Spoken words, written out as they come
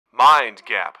Mind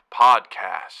Gap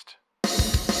Podcast.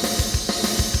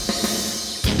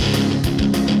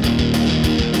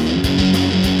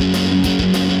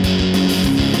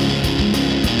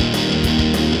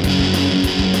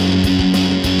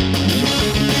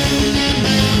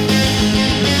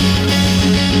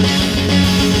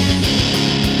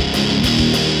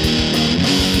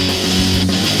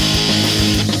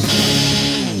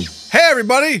 Hey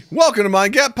everybody, welcome to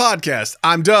Mind Gap Podcast.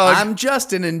 I'm Doug. I'm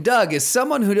Justin, and Doug, as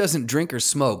someone who doesn't drink or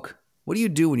smoke, what do you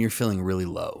do when you're feeling really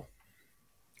low?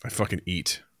 I fucking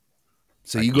eat.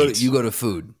 So you go to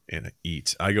food. And I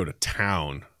eat. I go to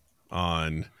town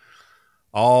on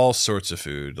all sorts of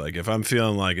food. Like if I'm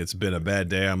feeling like it's been a bad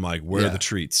day, I'm like, where are the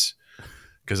treats?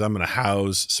 Because I'm going to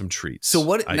house some treats. So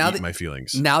what? I eat my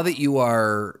feelings. Now that you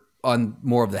are on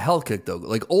more of the health kick, though,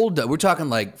 like old Doug, we're talking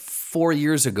like 4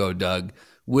 years ago, Doug,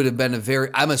 would have been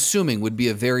I'm assuming would be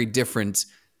a very different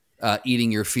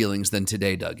eating your feelings than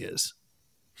today Doug is.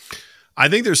 I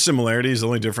think there's similarities. The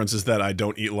only difference is that I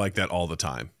don't eat like that all the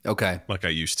time. Okay. Like I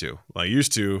used to.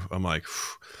 I'm like,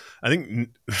 I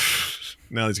think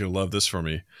Nellie's going to love this for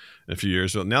me in a few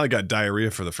years. But Nellie got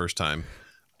diarrhea for the first time.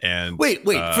 And wait,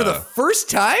 for the first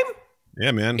time?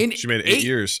 Yeah, man. She made 8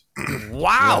 years.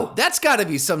 Wow. Yeah. That's got to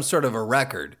be some sort of a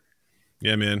record.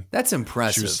 Yeah, man. That's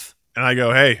impressive. And I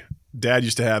go, hey, Dad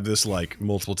used to have this like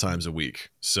multiple times a week.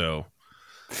 So,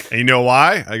 and you know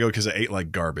why? I go, because I ate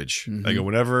like garbage. Mm-hmm. I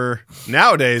go,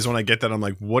 nowadays when I get that, I'm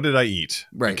like, what did I eat?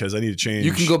 Right. Because I need to change.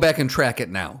 You can go back and track it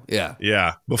now. Yeah.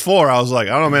 Yeah. Before I was like,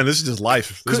 I don't know, man, this is just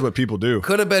life. This is what people do.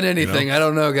 Could have been anything. You know? I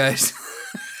don't know, guys.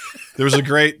 There was a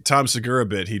great Tom Segura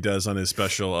bit he does on his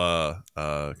special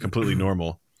Completely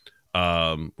Normal,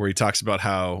 where he talks about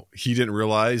how he didn't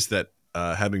realize that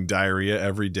having diarrhea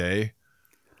every day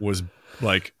was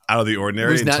like out of the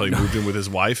ordinary until he moved in with his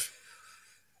wife.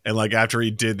 And like after he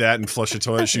did that and flushed the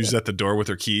toilet, she was at the door with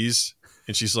her keys.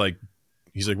 And he's like,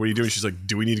 what are you doing? She's like,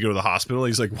 do we need to go to the hospital?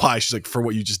 He's like, why? She's like, for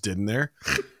what you just did in there.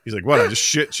 He's like, what? I just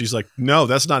shit. She's like, no,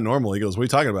 that's not normal. He goes, what are you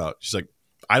talking about? She's like,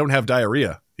 I don't have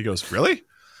diarrhea. He goes, really?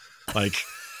 Like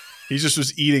he just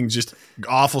was eating just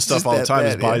awful stuff all the time.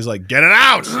 His body's like, get it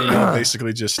out. You know,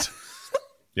 basically just,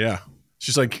 yeah.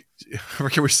 She's like,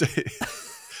 what can we say?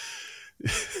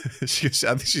 I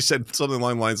think she said something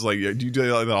along the lines like, do you do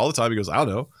that all the time? He goes, I don't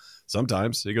know.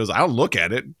 Sometimes. He goes, I don't look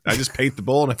at it. I just paint the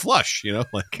bowl and I flush, you know,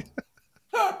 like.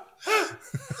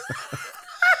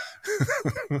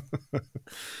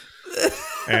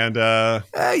 And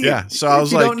yeah, so I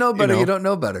was like, you don't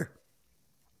know better.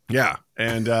 Yeah.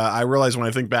 And I realized when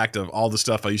I think back to all the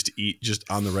stuff I used to eat just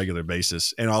on the regular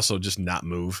basis and also just not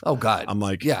move. Oh God. I'm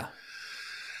like, yeah.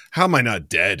 How am I not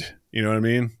dead? You know what I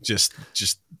mean? Just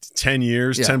 10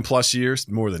 years, 10 plus years,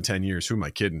 more than 10 years. Who am I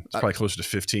kidding? It's probably closer to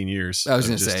 15 years. I was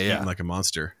going to say, eating like a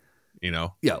monster, you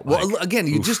know? Yeah. Well, again,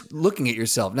 you just looking at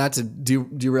yourself, not to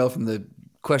derail from the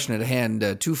question at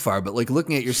hand too far, but like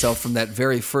looking at yourself from that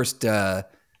very first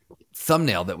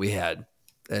thumbnail that we had,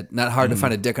 not hard to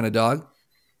find a dick on a dog.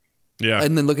 Yeah.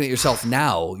 And then looking at yourself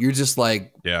now, you're just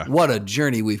like, what a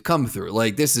journey we've come through.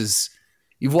 Like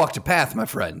you've walked a path, my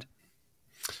friend.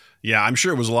 Yeah, I'm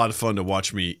sure it was a lot of fun to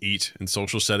watch me eat in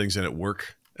social settings and at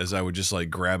work as I would just like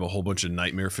grab a whole bunch of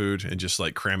nightmare food and just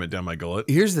like cram it down my gullet.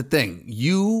 Here's the thing.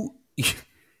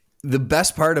 The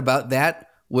best part about that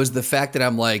was the fact that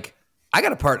I'm like, I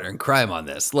got a partner in crime on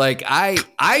this. Like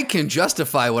I can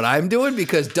justify what I'm doing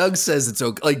because Doug says it's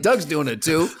okay. Like Doug's doing it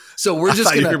too. So we're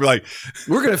just going to be like,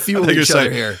 we're going to fuel each other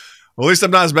here. Well, at least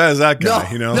I'm not as bad as that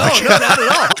guy, you know? No, not at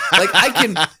all. Like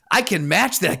I can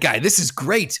match that guy. This is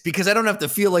great because I don't have to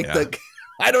feel like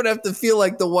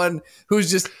the one who's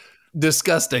just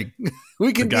disgusting.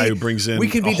 We can the guy who brings in we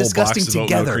can be disgusting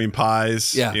together. Oatmeal cream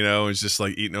pies. Yeah, you know, it's just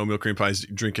like eating oatmeal cream pies,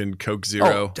 drinking Coke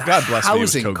Zero. God bless me, it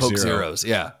was Coke Zeros.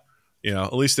 Yeah, you know,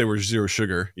 at least they were zero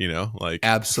sugar. You know, like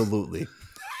absolutely.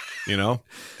 You know,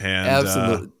 and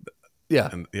absolutely, yeah,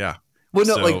 and, yeah. Well,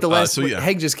 no, like the last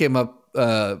Heg just came up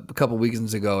a couple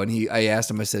weekends ago, and I asked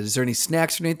him. I said, "Is there any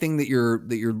snacks or anything that you're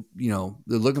you know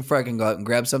they're looking for? I can go out and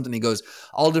grab something." He goes,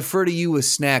 "I'll defer to you with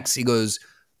snacks." He goes,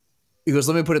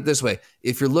 "Let me put it this way: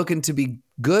 if you're looking to be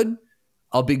good,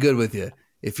 I'll be good with you.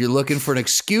 If you're looking for an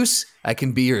excuse, I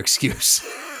can be your excuse."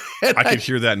 I could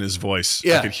hear that in his voice.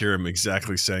 Yeah. I could hear him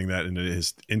exactly saying that in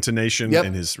his intonation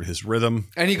and his rhythm.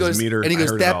 And he goes, meter.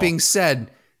 That being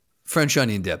said, French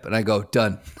onion dip, and I go,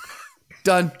 done.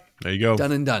 There you go,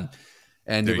 done and done.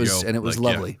 And it was like,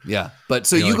 lovely. Yeah. But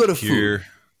so you go to food.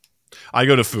 I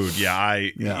go to food. Yeah.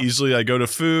 Easily I go to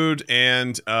food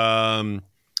and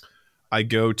I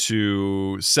go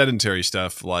to sedentary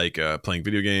stuff like playing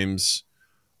video games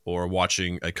or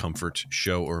watching a comfort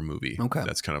show or movie. Okay.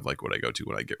 That's kind of like what I go to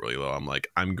when I get really low. I'm like,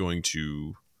 I'm going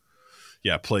to,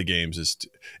 play games.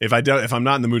 If I'm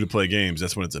not in the mood to play games,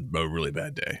 that's when it's a really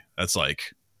bad day. That's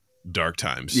like dark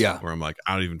times. Yeah. Where I'm like,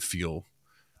 I don't even feel.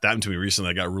 That happened to me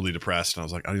recently. I got really depressed, and I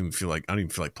was like, I don't even feel like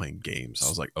playing games. I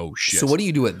was like, oh shit. So what do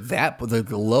you do at that?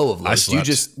 The low of lows? I slept.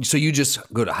 You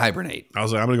just go to hibernate. I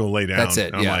was like, I'm gonna go lay down. That's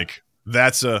it. And I'm like,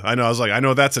 I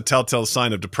know that's a telltale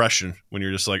sign of depression when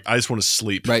you're just like, I just want to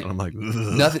sleep. Right. And I'm like,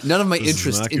 nothing. None of my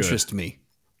interests interest me.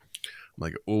 I'm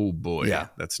like, oh boy, yeah,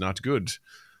 that's not good.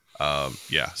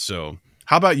 So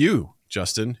how about you,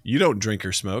 Justin? You don't drink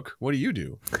or smoke. What do you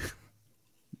do?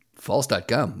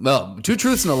 False.com. Well, 2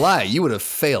 truths and a lie. You would have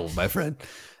failed, my friend.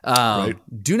 Right.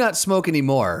 Do not smoke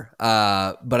anymore,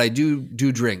 but I do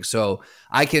drink. So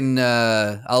I can.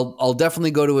 I'll definitely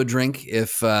go to a drink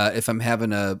if I'm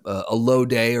having a low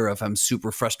day or if I'm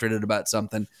super frustrated about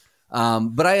something.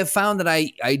 But I have found that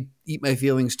I eat my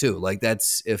feelings too. Like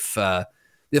that's if I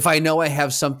know I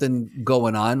have something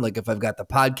going on, like if I've got the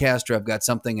podcast or I've got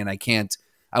something and I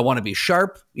want to be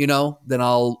sharp, then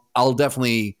I'll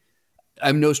definitely.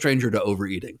 I'm no stranger to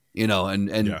overeating,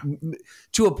 and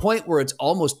to a point where it's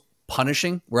almost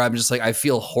punishing, where I'm just like, I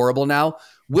feel horrible now,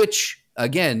 which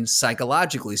again,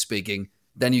 psychologically speaking,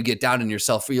 then you get down on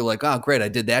yourself where you're like, oh, great, I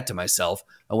did that to myself.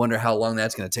 I wonder how long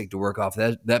that's going to take to work off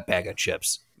that bag of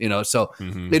chips, so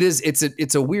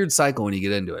it's a weird cycle when you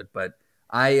get into it, but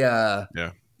I'll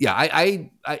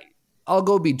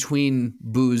go between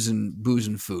booze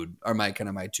and food are my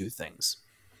 2 things.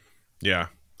 Yeah.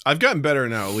 I've gotten better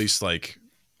now. At least like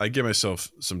I give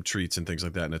myself some treats and things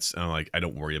like that. And I'm like, I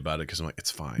don't worry about it because I'm like, it's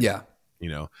fine. Yeah.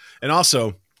 And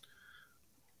also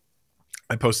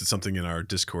I posted something in our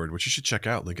Discord, which you should check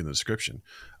out, link in the description,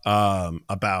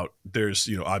 about there's,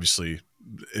 obviously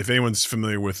if anyone's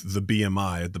familiar with the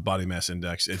BMI, the body mass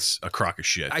index, it's a crock of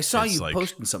shit. I saw you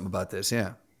posting something about this.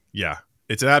 Yeah. Yeah.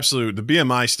 It's an absolute, the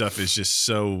BMI stuff is just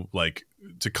so like,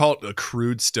 to call it a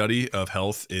crude study of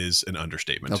health is an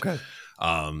understatement. Okay.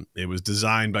 It was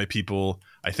designed by people,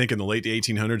 I think in the late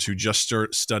 1800s, who just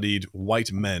studied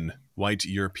white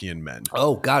European men.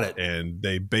 Oh, got it. And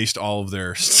they based all of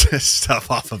their stuff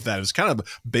off of that. It was kind of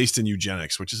based in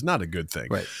eugenics, which is not a good thing.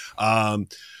 Right.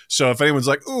 So if anyone's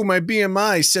like, "Ooh, my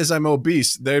BMI says I'm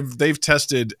obese," they've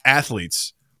tested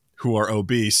athletes who are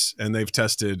obese, and they've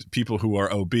tested people who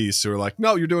are obese who are like,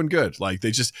 "No, you're doing good." Like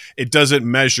it doesn't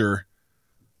measure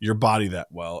your body that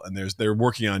well, and they're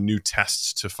working on new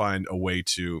tests to find a way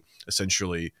to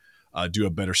essentially do a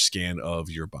better scan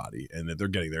of your body, and they're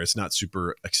getting there. It's not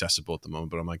super accessible at the moment,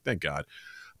 but I'm like, thank God.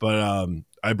 But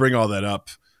I bring all that up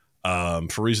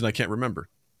for a reason I can't remember.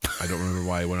 I don't remember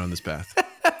why I went on this path.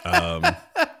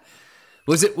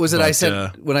 Was it? I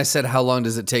said when I said how long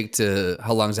is that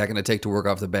going to take to work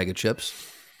off the bag of chips?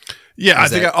 Yeah,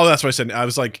 that's what I said. I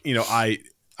was like,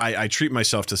 I treat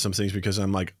myself to some things because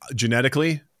I'm like,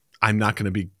 genetically, I'm not going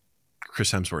to be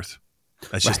Chris Hemsworth.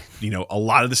 That's just, a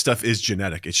lot of the stuff is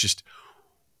genetic. It's just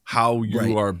how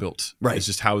you are built. Right. It's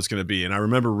just how it's going to be. And I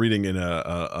remember reading in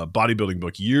a bodybuilding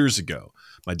book years ago,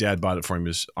 my dad bought it for him,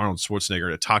 is Arnold Schwarzenegger,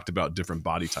 and it talked about different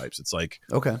body types. It's like,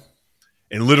 okay.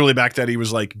 And literally back then he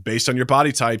was like, based on your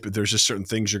body type, there's just certain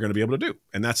things you're going to be able to do.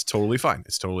 And that's totally fine.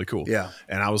 It's totally cool. Yeah.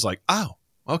 And I was like, oh,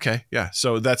 okay. Yeah.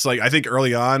 So that's like, I think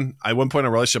early on, at one point in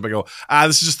a relationship, I go,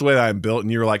 this is just the way that I'm built.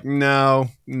 And you were like, no.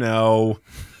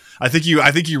 I think you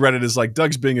read it as like,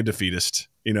 Doug's being a defeatist,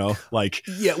 like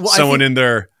someone in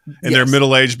their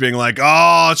middle age being like,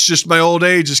 oh, it's just my old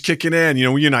age is kicking in.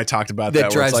 You and I talked about that.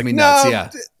 That drives me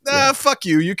nuts. Yeah. Fuck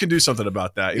you. You can do something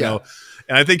about that. You know?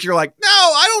 And I think you're like, no,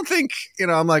 I don't think,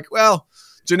 I'm like, well,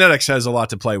 genetics has a lot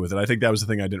to play with it. I think that was the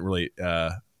thing I didn't really,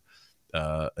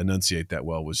 enunciate that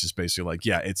well, was just basically like,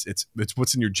 yeah, it's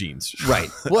what's in your genes, right?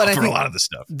 Well, and for a lot of the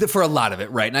stuff, for a lot of it,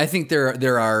 right? And I think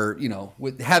there are,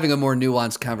 with having a more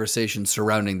nuanced conversation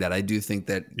surrounding that, I do think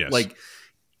that, like,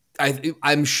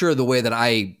 I'm sure the way that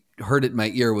I heard it in my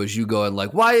ear was you going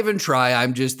like, why even try?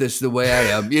 I'm just the way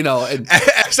I am, And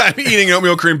as I'm eating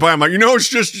oatmeal cream pie, I'm like, it's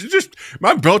just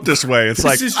I'm built this way. It's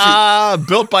like,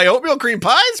 built by oatmeal cream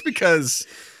pies because.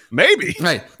 Maybe.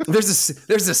 Right.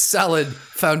 There's a solid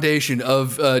foundation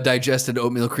of digested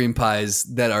oatmeal cream pies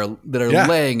that are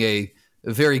laying a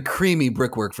very creamy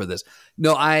brickwork for this.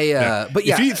 No, but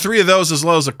if you eat 3 of those as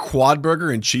low as a quad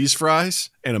burger and cheese fries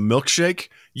and a milkshake,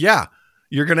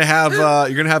 you're gonna have a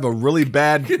really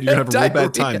bad time, Doug. You're gonna have a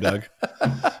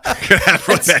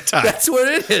really bad time. That's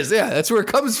what it is. Yeah, that's where it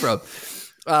comes from.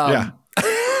 But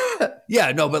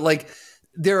like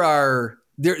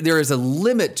there is a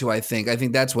limit to, I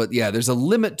think that's what, there's a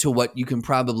limit to what you can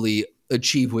probably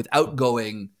achieve without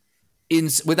going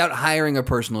without hiring a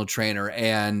personal trainer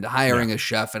and hiring a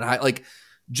chef and like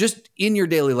just in your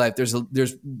daily life,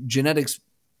 there's genetics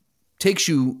takes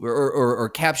you or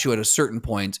caps you at a certain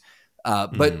point.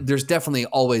 But there's definitely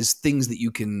always things that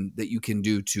you can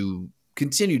do to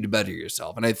continue to better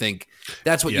yourself. And I think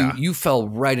that's what you fell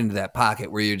right into that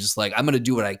pocket where you're just like, I'm going to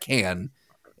do what I can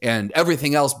and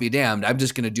everything else be damned. I'm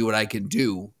just going to do what I can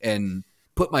do and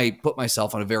put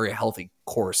myself on a very healthy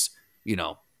course,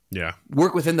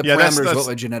 work within the parameters of what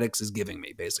my genetics is giving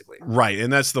me, basically. Right.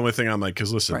 And that's the only thing I'm like,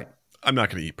 because listen, I'm not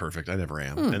going to eat perfect. I never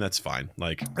am. And that's fine.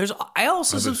 Like I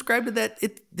also subscribe to that.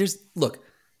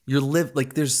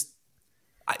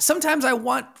 Sometimes I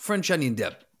want French onion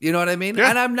dip. You know what I mean? Yeah.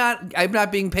 And I'm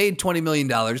not being paid $20 million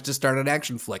to start an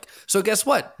action flick. So guess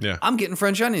what? Yeah. I'm getting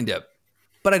French onion dip,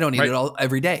 but I don't eat it all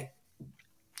every day.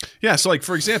 Yeah. So like,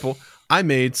 for example, I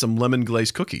made some lemon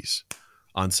glazed cookies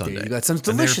on Sunday. There you got some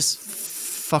delicious.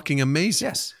 Fucking amazing.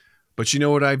 Yes. But you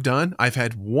know what I've done? I've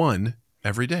had one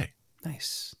every day.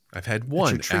 Nice. I've had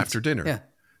one after dinner,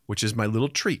 which is my little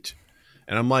treat.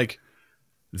 And I'm like,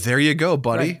 there you go,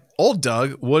 buddy. Right. Old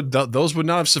Doug those would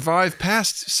not have survived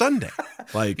past Sunday.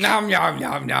 Like, nom, nom,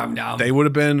 nom, nom, nom. They would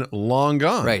have been long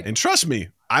gone. Right. And trust me,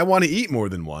 I want to eat more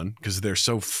than one because they're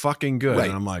so fucking good. Right.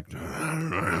 And I'm like,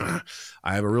 I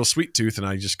have a real sweet tooth and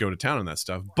I just go to town on that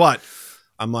stuff. But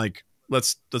I'm like,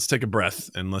 let's take a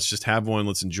breath and let's just have one.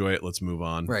 Let's enjoy it. Let's move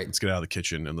on. Right. Let's get out of the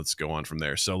kitchen and let's go on from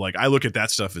there. So like, I look at that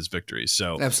stuff as victories.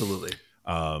 So absolutely.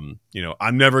 I'm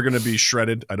never going to be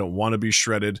shredded. I don't want to be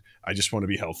shredded. I just want to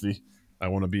be healthy. I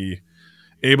want to be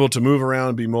able to move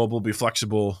around, be mobile, be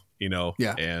flexible,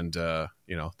 and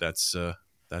that's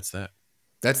that.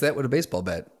 That's that with a baseball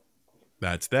bat.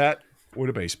 That's that with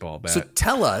a baseball bat. So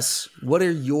tell us, what are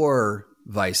your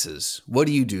vices? What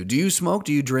do you do? Do you smoke?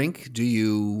 Do you drink? Do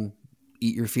you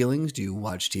eat your feelings? Do you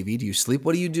watch TV? Do you sleep?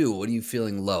 What do you do? What are you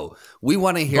feeling low? We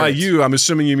want to hear By it. you, I'm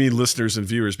assuming you mean listeners and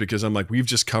viewers because I'm like, we've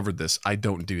just covered this. I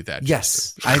don't do that.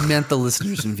 Yes, I meant the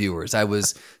listeners and viewers. I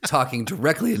was talking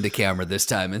directly into camera this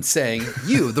time and saying,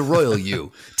 you, the royal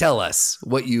you, tell us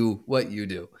what you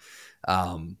do.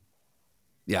 Tell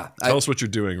us what you're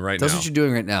doing right now. Tell us what you're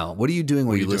doing right now. What are you doing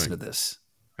while you listen to this?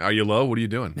 Are you low? What are you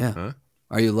doing? Yeah. Huh?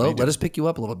 Are you low? Let us pick you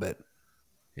up a little bit.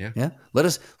 Yeah. Yeah. Let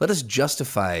us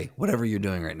justify whatever you're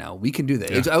doing right now. We can do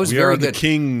that. Yeah. I was we very are the good.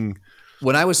 king.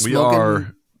 When I was smoking, we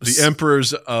are the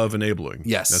emperors of enabling.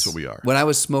 Yes. That's what we are. When I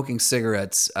was smoking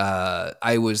cigarettes,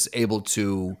 I was able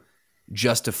to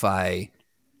justify,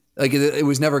 like it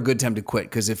was never a good time to quit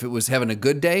because if it was having a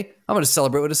good day, I'm going to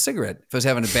celebrate with a cigarette. If I was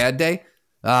having a bad day,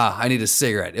 I need a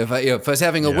cigarette. If I was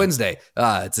having a Wednesday,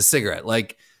 it's a cigarette.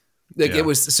 It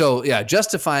was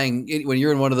justifying it when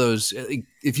you're in one of those,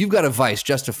 if you've got a vice,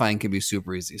 justifying can be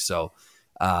super easy. So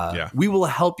we will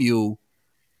help you.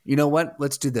 You know what?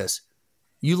 Let's do this.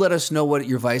 You let us know what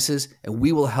your vice is and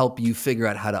we will help you figure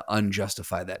out how to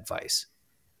unjustify that vice.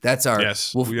 That's our,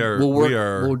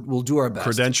 we'll do our best.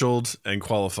 Credentialed and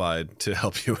qualified to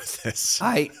help you with this.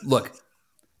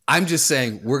 I'm just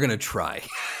saying we're going to try.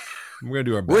 We're going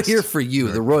to do our best. We're here for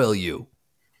you, the royal you.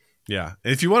 Yeah.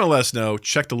 And if you want to let us know,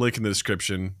 check the link in the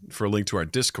description for a link to our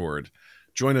Discord.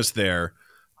 Join us there.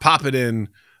 Pop it in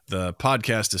the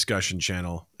podcast discussion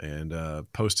channel and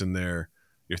post in there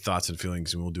your thoughts and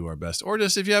feelings, and we'll do our best. Or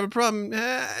just if you have a problem,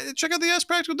 check out the Ask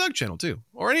Practical Doug channel too,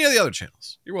 or any of the other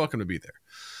channels. You're welcome to be there.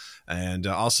 And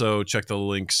also check the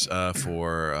links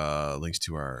for links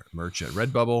to our merch at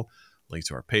Redbubble, links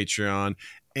to our Patreon.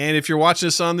 And if you're watching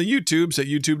us on the YouTubes at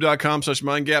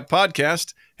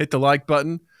youtube.com/mindgappodcast, hit the like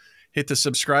button. Hit the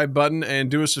subscribe button and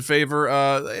do us a favor.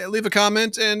 Leave a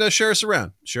comment and share us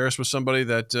around. Share us with somebody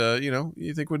that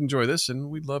you think would enjoy this, and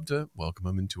we'd love to welcome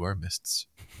them into our midst.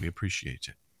 We appreciate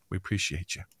you. We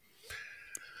appreciate you.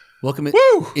 Welcome it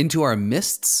into our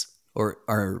mists or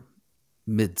our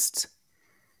midst.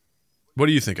 What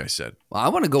do you think I said? Well, I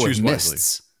want to go with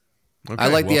mists. Okay, I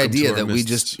like the idea that we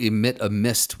just emit a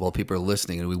mist while people are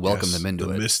listening, and we welcome them into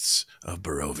the it. The mists of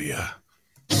Barovia.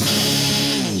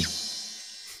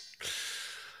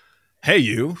 Hey,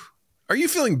 you. Are you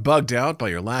feeling bugged out by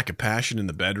your lack of passion in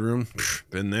the bedroom?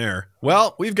 Been there.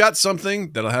 Well, we've got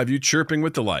something that'll have you chirping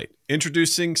with delight.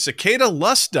 Introducing Cicada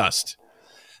Lust Dust,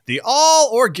 the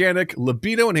all-organic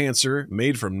libido enhancer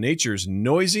made from nature's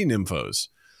noisy nymphos.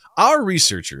 Our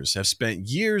researchers have spent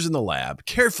years in the lab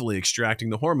carefully extracting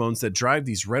the hormones that drive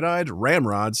these red-eyed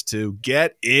ramrods to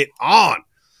get it on.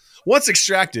 Once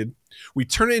extracted, we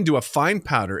turn it into a fine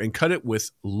powder and cut it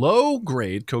with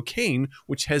low-grade cocaine,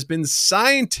 which has been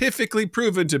scientifically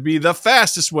proven to be the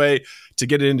fastest way to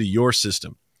get it into your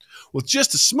system. With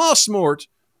just a small snort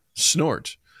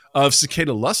of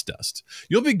cicada lust dust.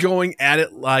 You'll be going at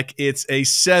it like it's a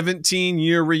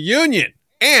 17-year reunion.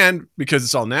 And because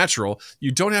it's all natural,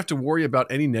 you don't have to worry about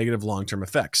any negative long-term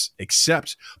effects,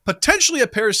 except potentially a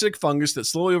parasitic fungus that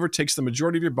slowly overtakes the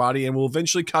majority of your body and will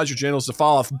eventually cause your genitals to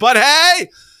fall off. But hey,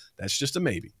 that's just a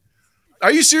maybe.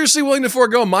 Are you seriously willing to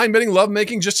forego mind-bending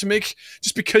lovemaking just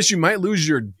because you might lose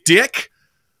your dick?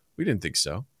 We didn't think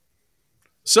so.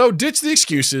 So ditch the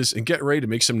excuses and get ready to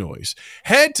make some noise.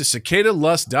 Head to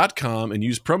cicadalust.com and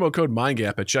use promo code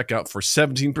MindGap at checkout for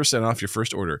 17% off your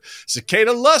first order.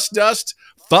 Cicada Lust Dust,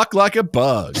 fuck like a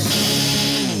bug.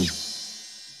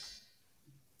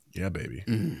 Yeah, baby.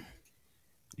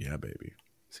 Yeah, baby.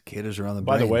 Cicadas are on the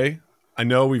By brain. the way, I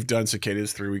know we've done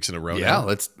cicadas 3 weeks in a row now.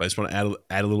 I just want to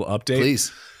add a little update.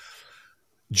 Please.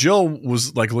 Jill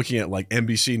was like looking at like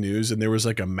NBC News, and there was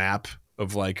like a map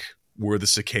of like where the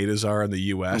cicadas are in the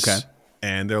U.S. Okay.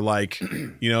 And they're like,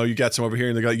 you got some over here,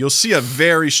 and they're like, you'll see a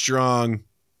very strong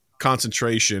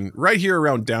concentration right here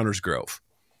around Downers Grove.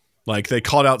 Like they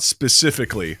called out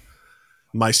specifically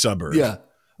my suburb. Yeah.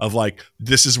 Of like,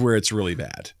 this is where it's really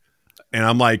bad. And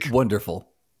I'm like, wonderful.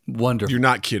 You're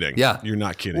not kidding. Yeah. You're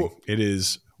not kidding. Well, it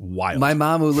is wild. My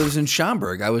mom, who lives in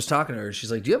Schaumburg, I was talking to her.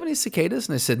 She's like, do you have any cicadas?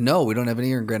 And I said, no, we don't have any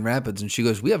here in Grand Rapids. And she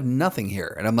goes, we have nothing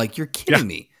here. And I'm like, you're kidding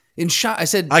me. I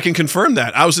said, I can confirm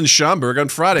that. I was in Schaumburg on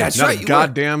Friday. That's not right. A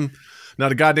goddamn,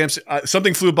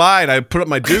 something flew by, and I put up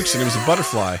my dukes, and it was a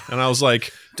butterfly. And I was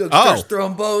like, Doug starts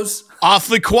throwing bows.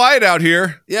 Awfully quiet out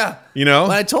here. Yeah. You know?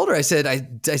 When I told her, I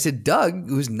said, Doug,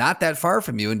 who's not that far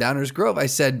from you in Downers Grove, I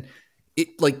said,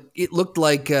 it looked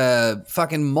like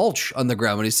fucking mulch on the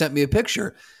ground when he sent me a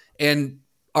picture. And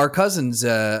our cousins,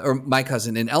 or my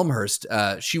cousin in Elmhurst,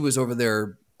 she was over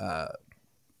there,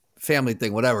 family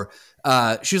thing, whatever.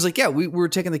 She was like, yeah, we were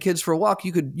taking the kids for a walk.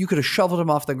 You could have shoveled them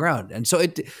off the ground. And so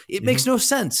it makes no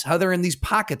sense how they're in these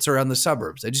pockets around the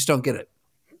suburbs. I just don't get it.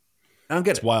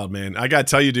 It's wild, man. I got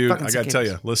to tell you, dude. I got to tell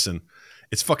you, listen,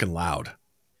 it's fucking loud.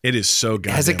 It is so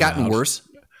goddamn Has it gotten loud. worse?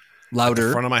 Louder?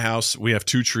 In front of my house, we have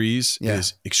 2 trees. Yeah. It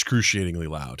is excruciatingly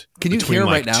loud. Can you hear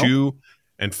right now? 2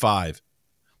 and 5.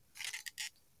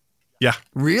 Yeah.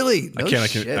 Really? No I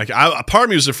can't. Part of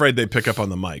me was afraid they'd pick up on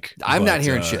the mic. I'm not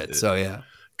hearing shit, so yeah.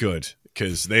 Good,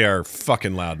 because they are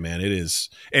fucking loud, man. It is.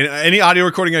 And any audio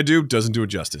recording I do doesn't do it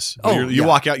justice. You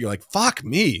walk out, you're like, fuck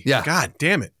me. Yeah. God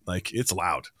damn it. Like, it's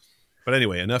loud. But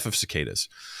anyway, enough of cicadas.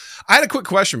 I had a quick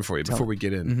question for you before we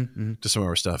get in to some of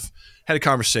our stuff. Had a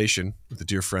conversation with a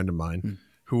dear friend of mine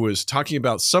who was talking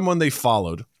about someone they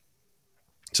followed,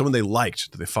 someone they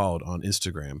liked that they followed on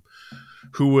Instagram,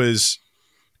 who was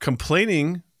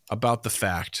complaining about the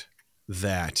fact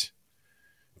that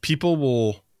people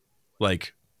will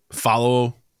like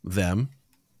follow them,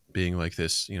 being like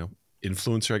this,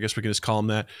 influencer, I guess we can just call them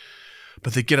that,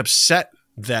 but they get upset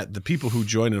that the people who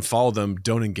join and follow them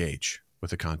don't engage with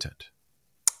the content.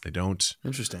 They don't.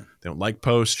 Interesting. They don't like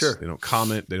posts. Sure. They don't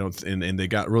comment. They don't, and they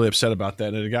got really upset about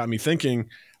that. And it got me thinking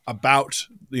about,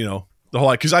 the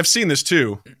whole, because I've seen this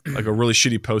too, like a really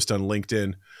shitty post on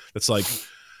LinkedIn that's like,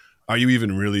 are you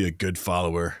even really a good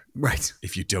follower? Right.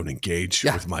 If you don't engage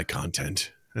with my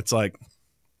content. It's like,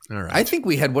 all right. I think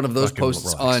we had one of those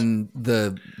posts on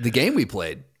the game we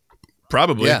played.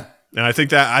 Probably. Yeah. And I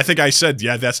think I said,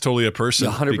 yeah, that's totally a person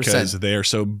 100%. Because they are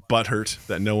so butthurt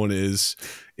that no one is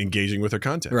engaging with their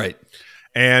content. Right.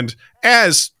 And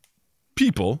as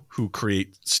people who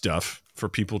create stuff for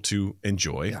people to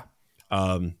enjoy,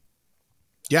 I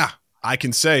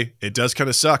can say it does kind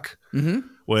of suck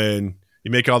when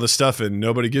you make all this stuff and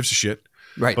nobody gives a shit.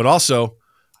 Right. But also,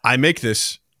 I make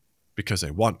this because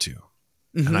I want to.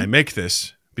 And I make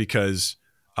this because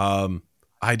I've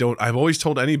always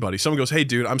told anybody, someone goes, hey,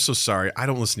 dude, I'm so sorry. I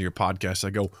don't listen to your podcast.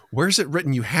 I go, where's it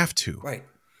written you have to? Right.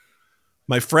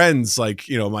 My friends, like,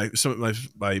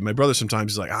 my brother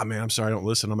sometimes is like, man, I'm sorry, I don't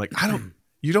listen. I'm like,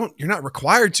 you're not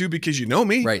required to because you know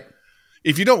me. Right.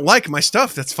 If you don't like my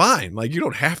stuff, that's fine. Like, you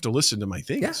don't have to listen to my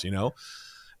things,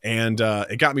 And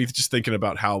it got me just thinking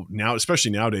about how now,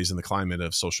 especially nowadays in the climate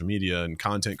of social media and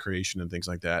content creation and things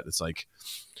like that, it's like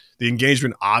the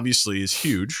engagement obviously is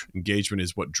huge. Engagement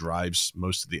is what drives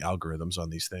most of the algorithms on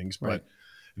these things. But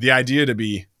the idea to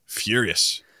be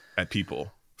furious at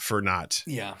people for not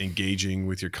engaging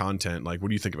with your content, like, what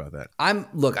do you think about that? I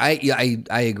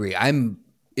agree.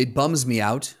 It bums me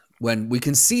out when we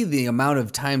can see the amount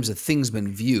of times a thing's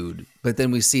been viewed, but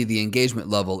then we see the engagement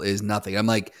level is nothing. I'm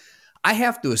like, I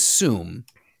have to assume,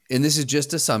 and this is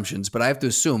just assumptions, but I have to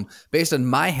assume based on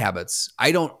my habits,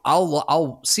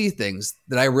 I'll see things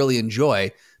that I really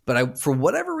enjoy, but for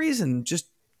whatever reason, just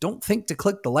don't think to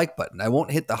click the like button. I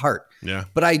won't hit the heart. Yeah.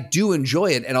 But I do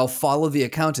enjoy it, and I'll follow the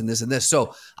account and this and this.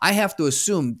 So I have to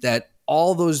assume that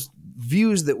all those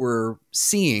views that we're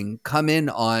seeing come in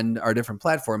on our different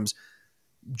platforms,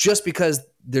 just because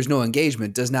there's no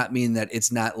engagement does not mean that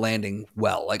it's not landing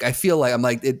well. Like, I feel like I'm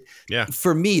like,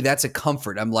 for me, that's a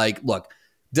comfort. I'm like, look,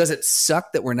 does it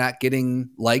suck that we're not getting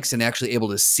likes and actually able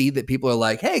to see that people are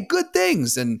like, hey, good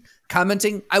things and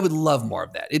commenting? I would love more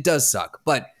of that. It does suck.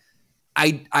 But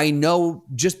I know,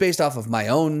 just based off of my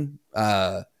own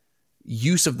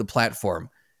use of the platform,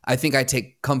 I think I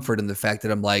take comfort in the fact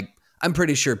that I'm like, I'm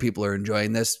pretty sure people are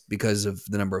enjoying this because of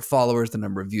the number of followers, the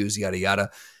number of views, yada, yada.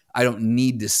 I don't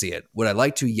need to see it. Would I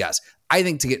like to? Yes. I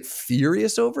think to get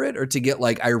furious over it or to get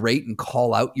like irate and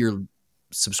call out your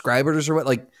subscribers or what,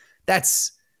 like,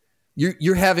 that's, you're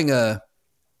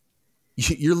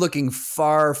looking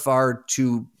far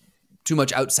too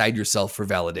much outside yourself for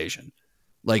validation.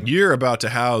 Like, you're about to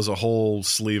house a whole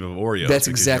sleeve of Oreos. That's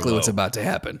exactly what's about to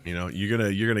happen. You know, you're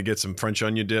gonna get some French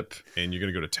onion dip, and you're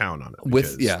gonna go to town on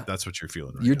it. That's what you're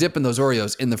feeling. You're dipping those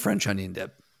Oreos in the French onion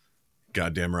dip.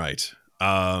 Goddamn right. We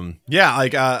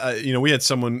had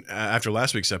someone after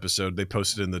last week's episode, they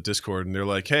posted in the Discord and they're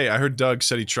like, hey, I heard Doug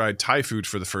said he tried Thai food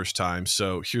for the first time.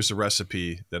 So here's a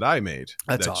recipe that I made.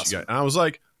 That's awesome. And I was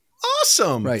like,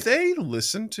 awesome. Right. They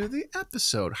listened to the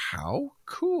episode. How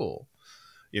cool.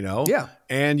 You know? Yeah.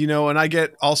 And, and I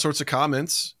get all sorts of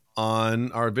comments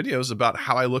on our videos about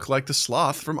how I look like the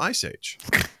sloth from Ice Age.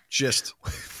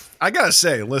 I gotta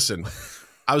say, listen,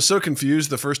 I was so confused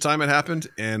the first time it happened,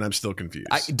 and I'm still confused.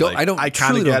 I truly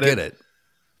don't get it.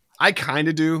 I kind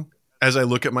of do as I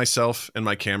look at myself and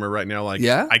my camera right now. Like,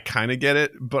 I kind of get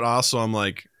it, but also I'm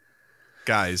like,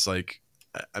 guys, like,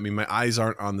 I mean, my eyes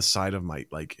aren't on the side of my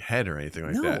like head or anything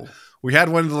like that. We had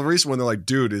one of the recent one. They're like,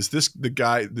 dude, is this the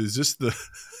guy? Is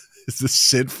this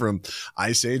Sid from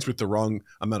Ice Age with the wrong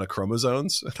amount of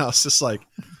chromosomes? And I was just like,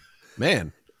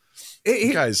 man.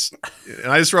 You guys,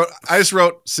 and I just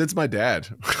wrote Sid's my dad.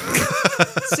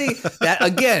 See that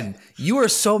again? You are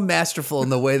so masterful in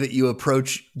the way that you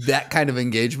approach that kind of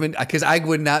engagement. Because I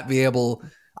would not be able.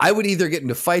 I would either get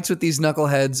into fights with these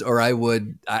knuckleheads, or I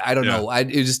would. I don't know.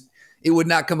 It would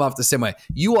not come off the same way.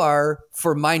 You are,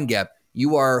 for Mind Gap,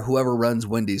 you are whoever runs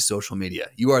Wendy's social media.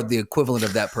 You are the equivalent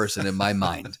of that person in my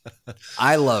mind.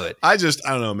 I love it. I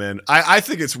don't know, man. I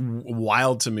think it's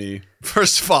wild to me.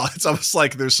 First of all, it's almost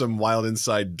like there's some wild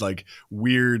inside, like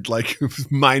weird, like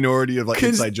minority of like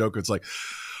inside joke. It's like,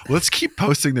 let's keep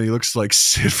posting that he looks like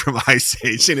Sid from Ice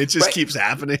Age, and it just keeps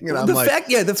happening. And I'm like,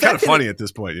 it's kind of funny at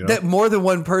this point, you know? That more than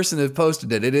one person has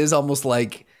posted it. It is almost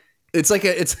like it's like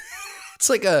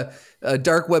a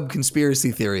dark web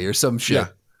conspiracy theory or some shit. Yeah.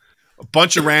 A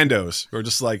bunch of randos who are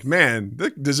just like, man,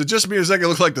 does it just mean a second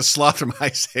look like the sloth from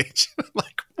Ice Age? I'm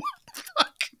like, what the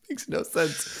fuck? Makes no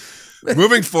sense.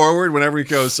 Moving forward, whenever he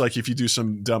goes, like, if you do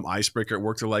some dumb icebreaker at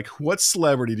work, they're like, what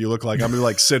celebrity do you look like? I'm gonna be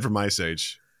like Sid from Ice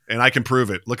Age. And I can prove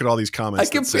it. Look at all these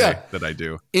comments that say that I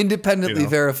do. Independently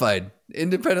verified.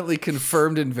 Independently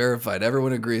confirmed and verified.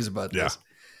 Everyone agrees about this.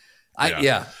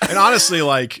 Yeah. And honestly,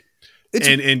 like,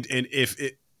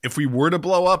 if we were to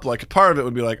blow up, like, part of it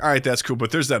would be like, all right, that's cool.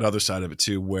 But there's that other side of it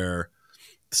too, where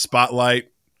the spotlight,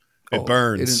 it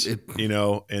burns, and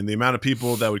the amount of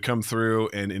people that would come through,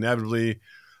 and inevitably,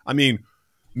 I mean,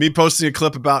 me posting a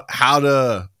clip about how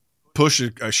to push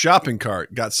a shopping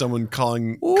cart got someone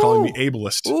calling me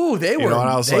ableist. Ooh, they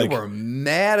were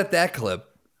mad at that clip.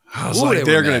 I was like,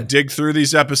 they're going to dig through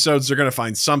these episodes. They're going to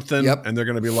find something, and they're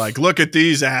going to be like, look at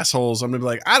these assholes. I'm going to be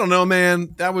like, I don't know,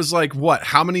 man. That was like, what,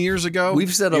 how many years ago?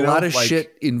 We've said a lot of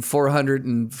shit in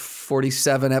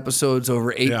 447 episodes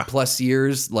over 8+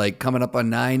 years, like coming up on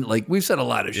 9. Like, we've said a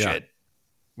lot of shit.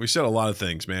 We said a lot of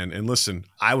things, man. And listen,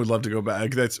 I would love to go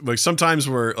back. That's like sometimes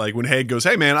we're like when Haig goes,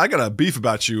 hey, man, I got a beef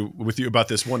with you about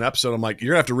this one episode. I'm like,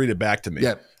 you're going to have to read it back to me.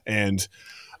 Yep. And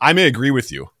I may agree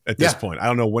with you at this point. I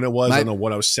don't know when it was. I don't know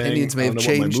what I was saying. I don't know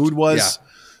what my mood was. Yeah.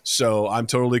 So I'm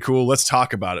totally cool. Let's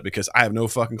talk about it because I have no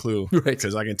fucking clue.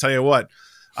 Because I can tell you what,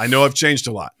 I know I've changed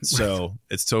a lot. So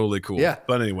it's totally cool. Yeah.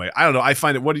 But anyway, I don't know. I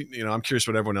find it, I'm curious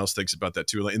what everyone else thinks about that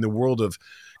too. Like in the world of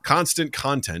constant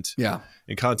content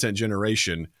and content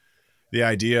generation, the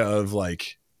idea of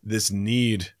like this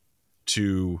need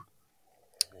to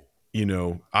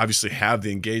obviously have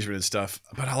the engagement and stuff,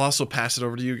 but I'll also pass it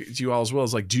over to you all as well.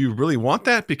 It's like, do you really want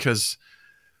that? Because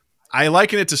I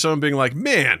liken it to someone being like,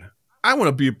 man, I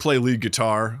want to play lead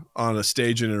guitar on a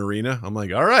stage in an arena. I'm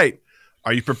like, all right,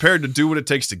 are you prepared to do what it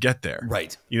takes to get there?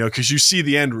 Right. Because you see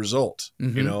the end result.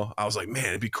 I was like, man,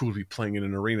 it'd be cool to be playing in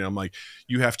an arena. I'm like,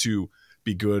 you have to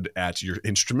be good at your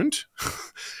instrument.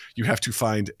 You have to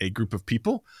find a group of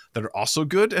people that are also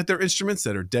good at their instruments,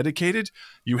 that are dedicated.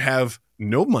 You have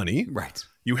no money. Right.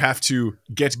 You have to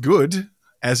get good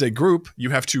as a group. You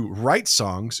have to write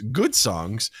songs, good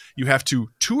songs. You have to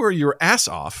tour your ass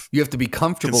off. You have to be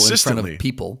comfortable in front of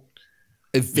people.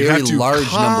 A very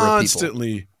large number of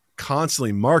people.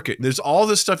 Constantly market. There's all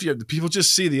this stuff. People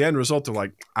just see the end result. They're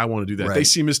like, I want to do that. Right. They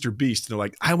see Mr. Beast. And they're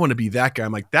like, I want to be that guy.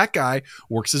 I'm like, that guy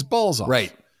works his balls off.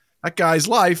 Right. That guy's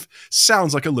life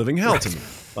sounds like a living hell to me.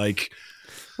 Like,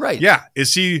 right. Yeah.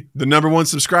 Is he the #1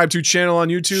 subscribed to channel on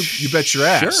YouTube? You bet your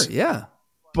ass. Sure. Yeah.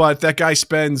 But that guy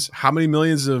spends how many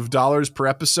millions of dollars per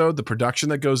episode? The production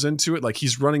that goes into it. Like,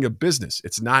 he's running a business.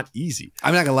 It's not easy.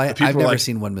 I'm not gonna lie. I've never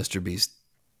seen one Mr. Beast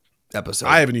episode.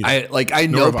 I haven't either. I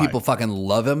know people fucking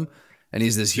love him, and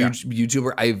he's this huge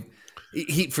YouTuber.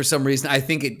 He for some reason, I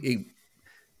think it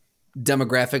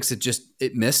demographics,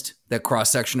 it missed that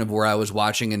cross section of where I was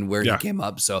watching and where he came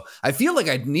up. So I feel like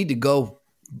I need to go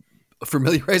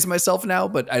familiarize myself now,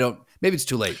 but I don't. Maybe it's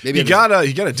too late. Maybe you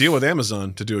gotta deal with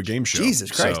Amazon to do a game show.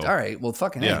 Jesus Christ! All right, well,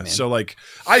 fucking yeah. man. So like,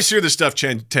 I hear this stuff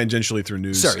tangentially through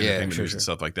news, sure, news and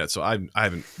stuff like that. So I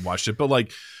haven't watched it, but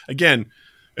like, again,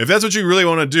 if that's what you really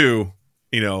want to do,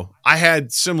 I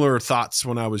had similar thoughts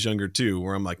when I was younger too,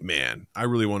 where I'm like, man, I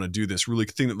really want to do this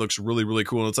thing that looks really, really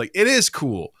cool. And it's like, it is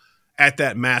cool at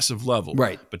that massive level.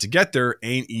 Right. But to get there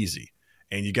ain't easy.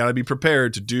 And you got to be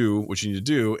prepared to do what you need to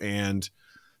do. And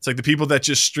it's like the people that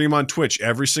just stream on Twitch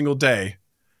every single day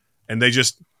and they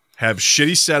just have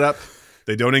shitty setup.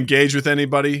 They don't engage with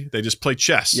anybody. They just play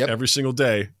chess every single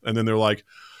day. And then they're like,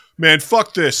 man,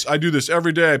 fuck this. I do this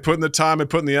every day. I put in the time. I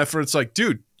put in the effort. It's like,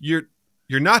 dude, you're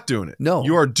not doing it. No.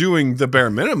 You are doing the bare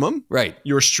minimum. Right.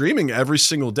 You're streaming every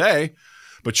single day,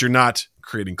 but you're not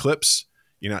creating clips.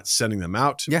 You're not sending them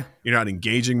out. Yeah. You're not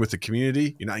engaging with the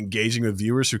community. You're not engaging with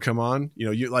viewers who come on.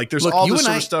 There's all this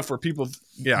sort of stuff where people,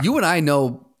 You and I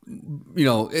know,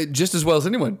 just as well as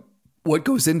anyone, what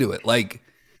goes into it. Like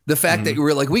the fact that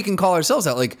we're like, we can call ourselves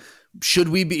out. Like, should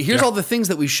we be, here's all the things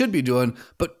that we should be doing,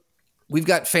 but we've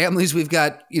got families, we've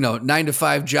got,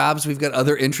 9-to-5 jobs, we've got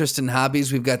other interests and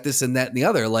hobbies, we've got this and that and the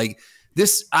other. Like,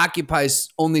 this occupies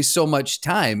only so much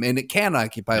time, and it can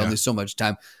occupy only so much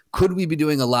time. Could we be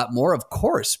doing a lot more? Of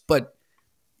course, but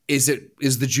is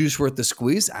the juice worth the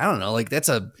squeeze? I don't know. Like,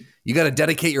 you got to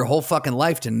dedicate your whole fucking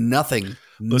life to nothing.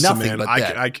 Listen, nothing man, but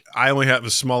that. I only have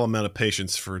a small amount of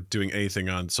patience for doing anything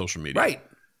on social media. Right.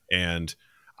 And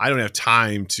I don't have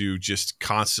time to just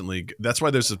constantly. That's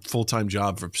why there's a full-time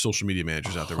job for social media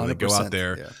managers out there where they go out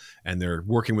there and they're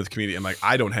working with the community. I'm like,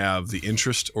 I don't have the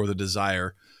interest or the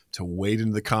desire to wade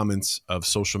into the comments of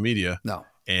social media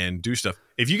and do stuff.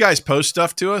 If you guys post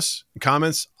stuff to us,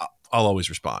 comments, I'll always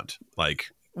respond. Like,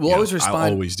 we'll always respond.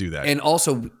 I'll always do that. And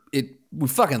also, we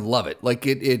fucking love it. Like,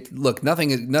 look,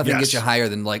 nothing gets you higher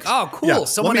than like, oh, cool,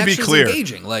 someone actually is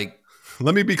engaging. Like,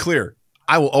 let me be clear.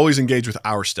 I will always engage with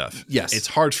our stuff. Yes. It's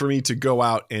hard for me to go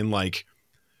out and like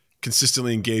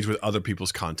consistently engage with other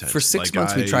people's content. For 6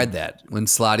 months, we tried that when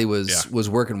Slotty was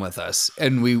working with us,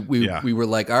 and we were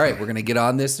like, all right, we're going to get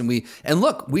on this. And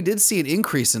look, we did see an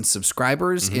increase in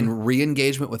subscribers, in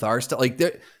re-engagement with our stuff. Like,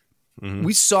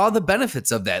 we saw the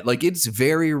benefits of that. Like, it's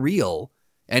very real,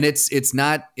 and it's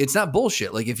not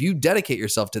bullshit. Like, if you dedicate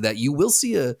yourself to that, you will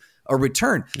see a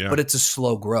return, but it's a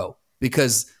slow grow.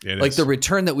 Because like the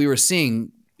return that we were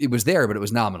seeing, it was there, but it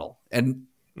was nominal. And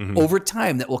over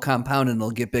time that will compound and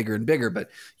it'll get bigger and bigger, but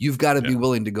you've got to be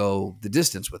willing to go the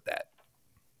distance with that.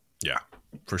 Yeah,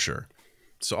 for sure.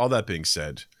 So all that being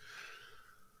said,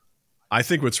 I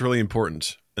think what's really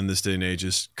important in this day and age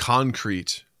is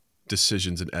concrete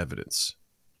decisions and evidence.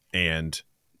 And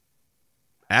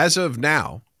as of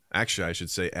now, actually, I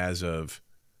should say as of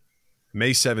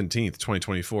May 17th,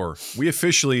 2024, we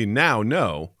officially now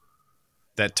know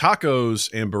that tacos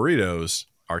and burritos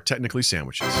are technically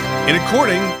sandwiches. And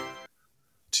according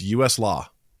to U.S. law,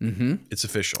 it's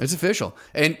official. It's official.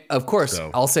 And of course,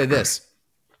 I'll say this.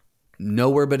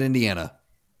 Nowhere but Indiana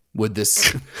would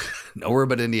this... nowhere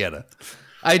but Indiana.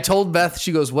 I told Beth,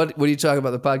 she goes, what are you talking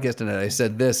about the podcast tonight? I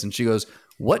said this, and she goes,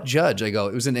 what judge? I go,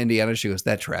 it was in Indiana. She goes,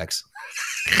 that tracks.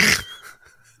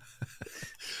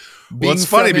 Well, it's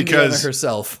funny because... Indiana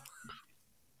herself.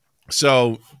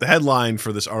 So the headline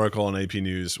for this article on AP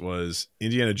News was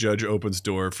Indiana judge opens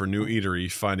door for new eatery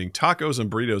finding tacos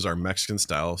and burritos are Mexican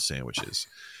style sandwiches.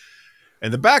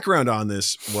 And the background on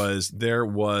this was there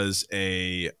is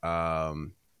a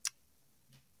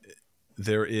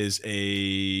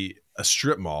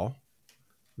strip mall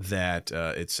that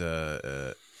it's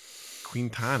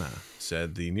Quintana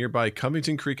said the nearby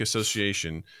Covington Creek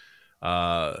Association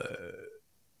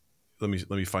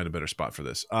me find a better spot for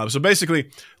this. So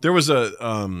basically, there was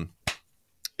a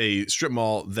strip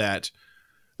mall that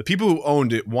the people who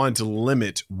owned it wanted to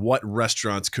limit what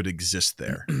restaurants could exist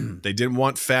there. They didn't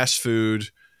want fast food.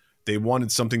 They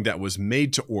wanted something that was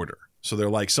made to order. So they're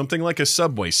like, something like a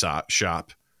Subway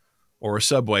shop or a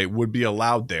Subway would be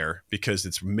allowed there because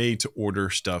it's made to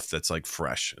order stuff that's like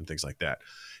fresh and things like that.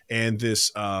 And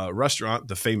this restaurant,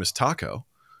 the Famous Taco,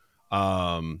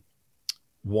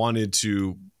 wanted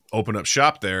to open up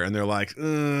shop there. And they're like,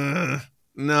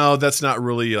 no, that's not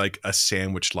really like a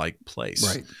sandwich-like place.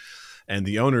 Right. And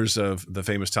the owners of the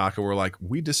Famous Taco were like,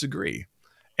 we disagree.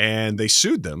 And they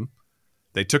sued them.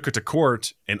 They took it to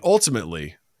court. And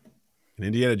ultimately, an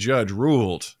Indiana judge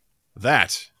ruled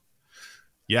that,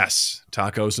 yes,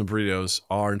 tacos and burritos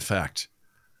are, in fact,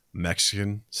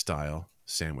 Mexican-style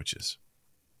sandwiches.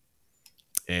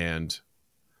 And,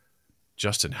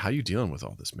 Justin, how you dealing with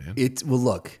all this, man? Well,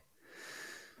 look,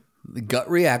 the gut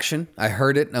reaction, I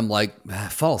heard it, and I'm like,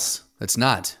 false. It's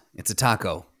not. It's a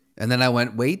taco. And then I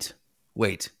went, wait.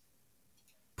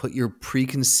 Put your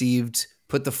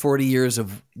put the 40 years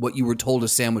of what you were told a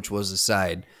sandwich was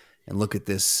aside and look at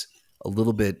this a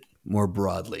little bit more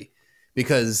broadly.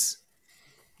 Because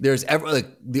there's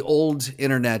the old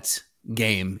internet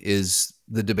game is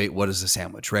the debate, what is a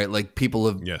sandwich, right? Like people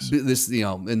have this,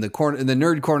 in the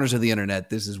nerd corners of the internet,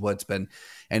 this is what's been,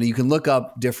 and you can look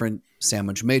up different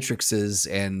sandwich matrices,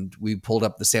 and we pulled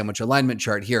up the sandwich alignment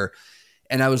chart here.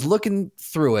 And I was looking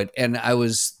through it, and I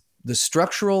was the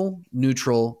structural,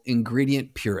 neutral,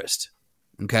 ingredient purist.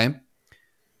 Okay.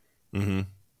 Mm-hmm.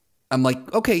 I'm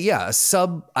like, okay, yeah, a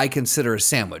sub I consider a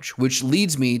sandwich, which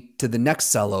leads me to the next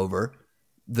cell over,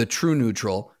 the true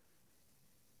neutral.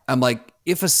 I'm like,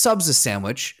 if a sub's a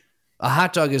sandwich, a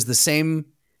hot dog is the same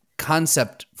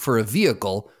concept for a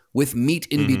vehicle with meat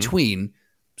in between.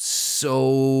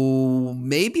 So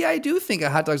maybe I do think a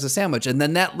hot dog's a sandwich. And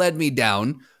then that led me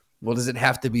down. Well, does it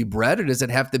have to be bread, or does it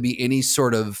have to be any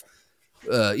sort of,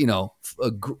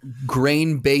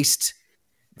 grain-based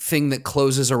thing that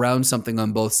closes around something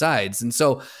on both sides? And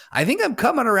so I think I'm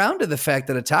coming around to the fact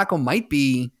that a taco might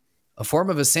be a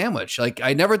form of a sandwich. Like,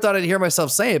 I never thought I'd hear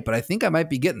myself say it, but I think I might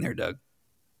be getting there, Doug.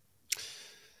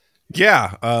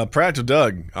 Yeah. Practical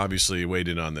Doug obviously weighed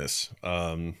in on this,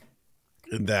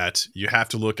 that you have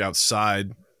to look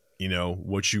outside,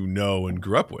 what you know and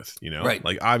grew up with, Right.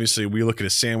 Like, obviously we look at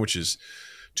a sandwich as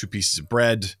two pieces of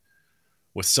bread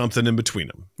with something in between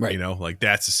them, right? Like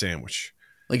that's a sandwich.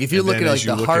 Like if you're looking at like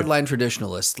the hardline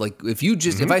traditionalist, like if you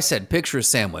just, if I said picture a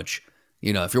sandwich,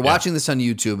 if you're watching this on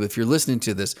YouTube, if you're listening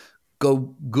to this, go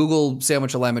Google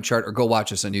sandwich alignment chart or go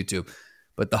watch us on YouTube.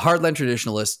 But the hardline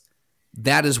traditionalist,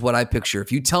 that is what I picture.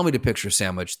 If you tell me to picture a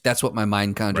sandwich, that's what my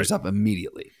mind conjures up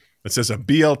immediately. It says a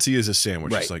BLT is a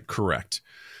sandwich. Right. It's like, correct.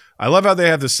 I love how they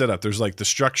have this set up. There's like the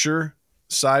structure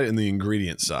side and the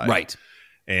ingredient side. Right.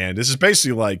 And this is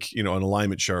basically like, an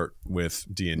alignment chart with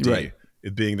D&D. Right.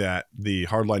 It being that the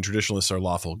hardline traditionalists are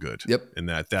lawful good. Yep. And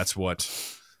that's what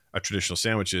a traditional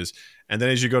sandwich is. And then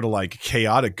as you go to like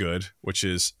chaotic good, which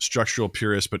is structural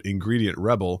purist but ingredient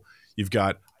rebel, you've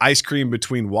got ice cream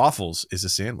between waffles is a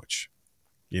sandwich.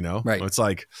 Right. It's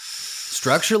like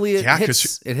structurally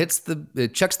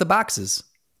it checks the boxes.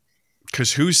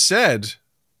 Because who said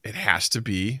it has to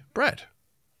be bread?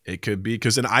 It could be,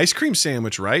 because an ice cream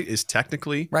sandwich, right, is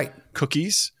technically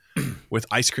cookies with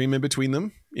ice cream in between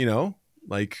them.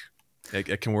 Like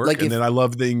it can work. Like and then I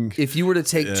love if you were to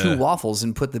take two waffles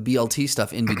and put the BLT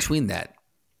stuff in between that,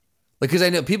 because I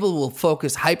know people will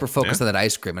hyper focus on that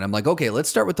ice cream, and I'm like, okay, let's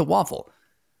start with the waffle.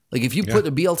 Like if you put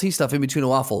the BLT stuff in between a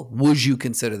waffle, would you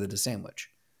consider that a sandwich?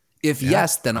 If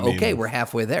yes, then we're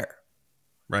halfway there.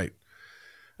 Right.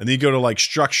 And then you go to like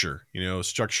structure,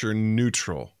 structure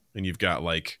neutral. And you've got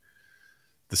like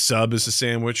the sub is a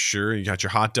sandwich. Sure. You got your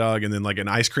hot dog. And then like an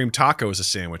ice cream taco is a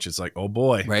sandwich. It's like, oh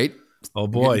boy. Right. Oh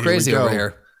boy. Getting crazy over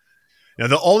here. Now,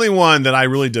 the only one that I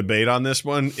really debate on this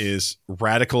one is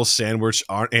radical sandwich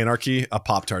anarchy. A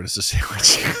Pop-Tart is a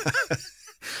sandwich.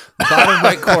 Bottom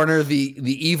right corner, the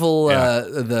evil,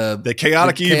 the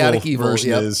chaotic evil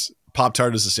version is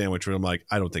Pop-Tart is a sandwich. But I'm like,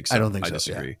 I don't think so. I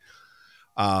disagree.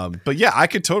 Yeah. But yeah, I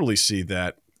could totally see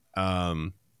that.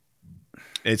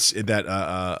 It's that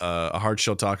a hard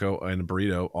shell taco and a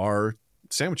burrito are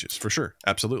sandwiches for sure.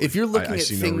 Absolutely. If you're looking at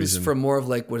things from more of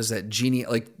like, what is that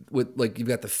like you've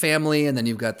got the family and then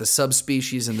you've got the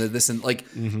subspecies and this and like,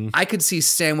 I could see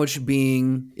sandwich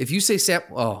being, if you say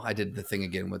I did the thing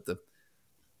again with the,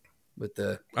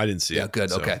 I didn't see it. Yeah, good.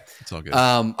 So okay. It's all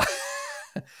good.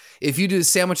 If you do a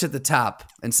sandwich at the top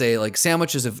and say like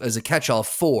sandwich as a catch-all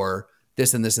for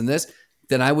this and this and this,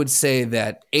 then I would say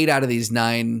that 8 out of these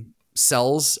 9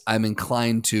 cells, I'm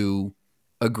inclined to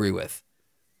agree with.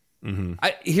 Mm-hmm.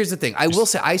 Here's the thing. I will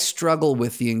say I struggle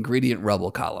with the ingredient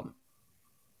rebel column.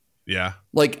 Yeah.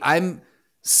 Like I'm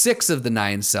 6 of the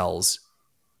 9 cells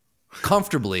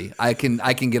comfortably. I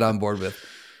can get on board with.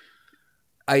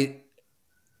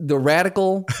 The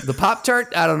radical, the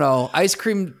Pop-Tart, I don't know. Ice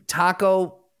cream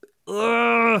taco.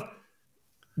 Ugh.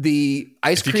 The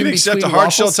ice cream. If you can accept a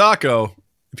hard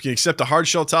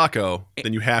shell taco,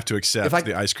 then you have to accept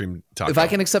the ice cream taco. If I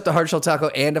can accept a hard shell taco,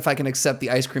 and if I can accept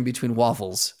the ice cream between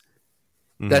waffles,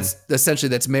 that's essentially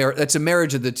that's a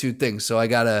marriage of the two things. So I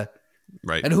gotta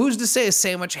right. And who's to say a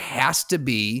sandwich has to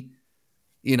be,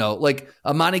 like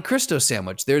a Monte Cristo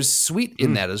sandwich? There's sweet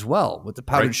in that as well with the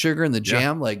powdered sugar and the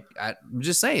jam. Yeah. Like I'm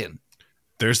just saying.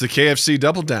 There's the KFC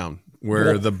Double Down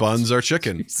where the buns are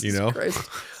chicken. Jesus Christ.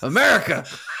 America.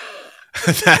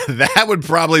 that would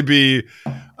probably be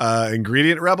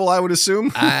ingredient rebel, I would assume,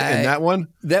 in that one.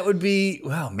 That would be,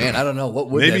 wow, man, I don't know. What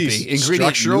would maybe that be?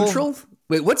 Ingredient neutral?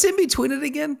 Wait, what's in between it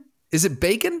again? Is it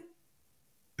bacon?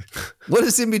 What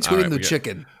is in between the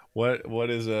chicken? What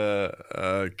is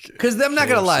because I'm not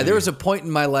gonna lie, there was a point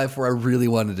in my life where I really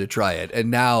wanted to try it, and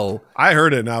now I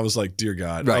heard it and I was like, dear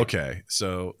God. Right. Okay,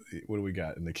 so what do we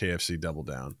got in the KFC Double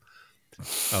Down?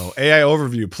 Oh, AI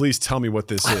overview. Please tell me what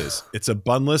this is. It's a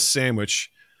bunless sandwich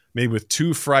made with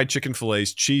 2 fried chicken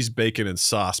fillets, cheese, bacon, and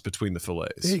sauce between the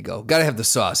fillets. There you go. Got to have the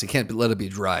sauce. You can't let it be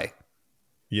dry.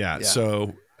 Yeah.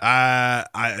 So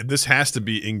this has to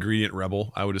be ingredient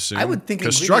rebel, I would assume. I would think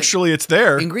because structurally it's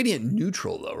there. Ingredient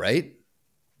neutral though, right?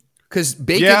 Because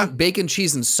bacon,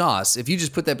 cheese, and sauce. If you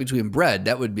just put that between bread,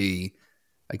 that would be.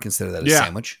 I consider that a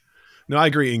sandwich. No, I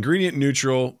agree. Ingredient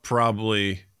neutral,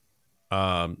 probably.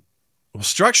 Well,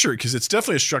 structure, because it's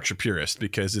definitely a structure purist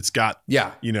because it's got,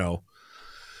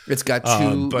 it's got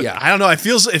 2. But I don't know. It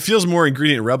feels more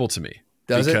ingredient rebel to me.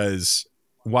 Does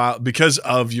because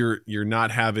of your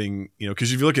not having,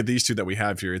 because if you look at these two that we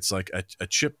have here, it's like a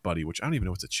chip buddy, which I don't even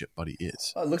know what a chip buddy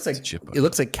is. Oh, it looks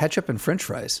like ketchup and French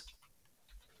fries.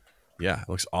 Yeah, it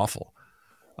looks awful.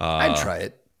 I'd try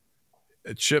it.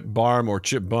 A chip barm or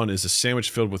chip bun is a sandwich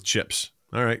filled with chips.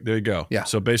 All right, there you go. Yeah.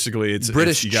 So basically, it's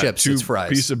British you got chips. 2 it's fries.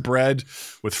 Piece of bread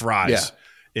with fries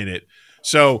in it.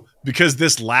 So because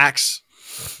this lacks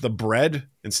the bread,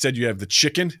 instead you have the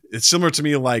chicken. It's similar to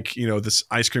me like this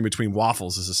ice cream between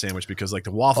waffles is a sandwich because like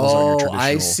the waffles are your traditional.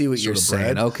 I see what you're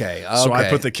saying. Okay. So I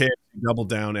put the KFC Double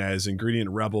Down as ingredient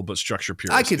rebel but structure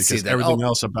purist. I could see that. Everything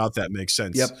else about that makes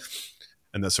sense. Yep.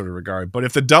 In that sort of regard. But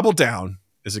if the Double Down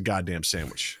is a goddamn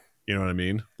sandwich, you know what I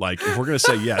mean? Like if we're gonna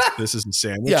say yes, this is a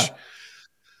sandwich.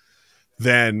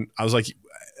 Then I was like,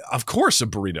 of course a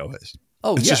burrito is.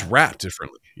 Oh, it's just wrapped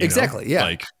differently. Exactly. Yeah.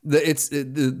 Like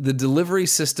the delivery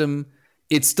system.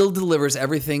 It still delivers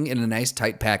everything in a nice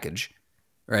tight package,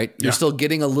 right? You're still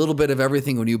getting a little bit of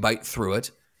everything when you bite through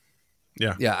it.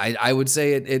 Yeah. Yeah. I would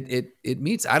say it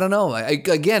meets. I don't know.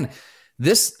 Again,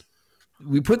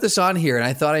 we put this on here and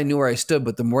I thought I knew where I stood,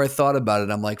 but the more I thought about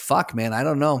it, I'm like, fuck, man, I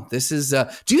don't know. This is.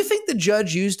 Do you think the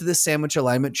judge used this sandwich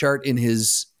alignment chart in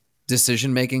his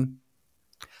decision making?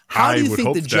 How do you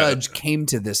think the judge came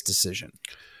to this decision?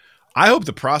 I hope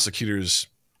the prosecutors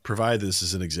provide this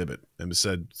as an exhibit and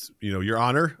said, Your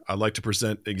Honor, I'd like to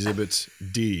present Exhibit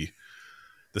D,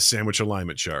 the sandwich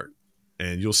alignment chart.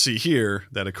 And you'll see here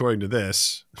that according to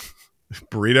this,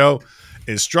 burrito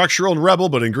is structural and rebel,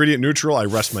 but ingredient neutral. I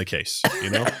rest my case,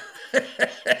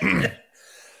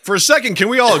 For a second, can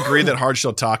we all agree that hard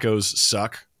shell tacos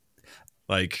suck?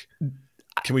 Like...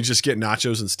 Can we just get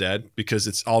nachos instead? Because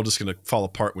it's all just going to fall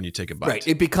apart when you take a bite. Right.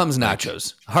 It becomes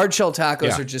nachos. Hard shell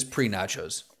tacos are just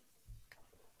pre-nachos.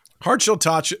 Hard shell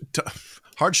tacos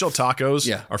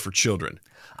are for children.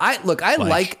 I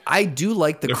do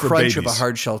like the crunch of a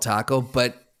hard shell taco,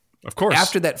 but of course,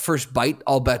 after that first bite,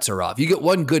 all bets are off. You get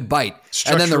one good bite,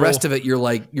 and then the rest of it,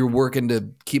 you're working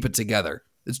to keep it together.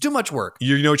 It's too much work.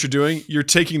 You know what you're doing? You're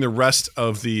taking the rest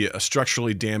of the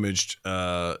structurally damaged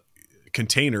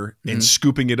container and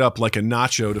scooping it up like a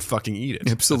nacho to fucking eat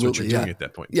it. Absolutely. That's what you're doing at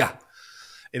that point. Yeah.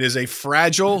 It is a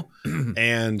fragile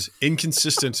and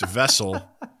inconsistent vessel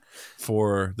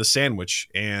for the sandwich.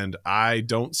 And I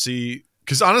don't see,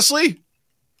 because honestly,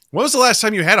 when was the last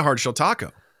time you had a hard shell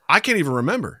taco? I can't even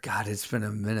remember. God, it's been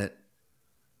a minute.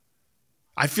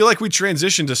 I feel like we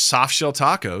transitioned to soft shell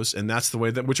tacos, and that's the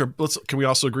way that, can we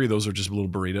also agree those are just little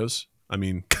burritos? I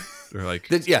mean, they're like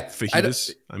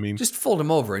fajitas. I mean, just fold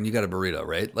them over and you got a burrito,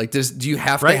 right? Like, do you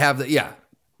have to have that? Yeah.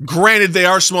 Granted, they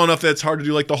are small enough that it's hard to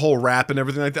do like the whole wrap and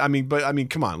everything like that. I mean,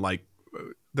 come on, like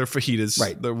they're fajitas,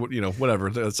 right? They're, whatever.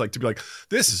 It's like to be like,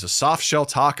 this is a soft shell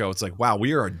taco. It's like, wow,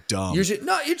 we are dumb. You're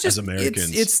just as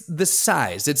Americans. It's the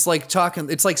size. It's like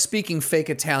It's like speaking fake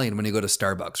Italian when you go to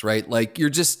Starbucks, right? Like you're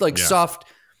just like soft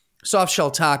shell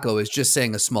taco is just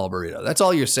saying a small burrito. That's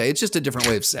all you're saying. It's just a different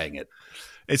way of saying it.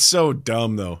 It's so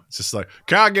dumb though. It's just like,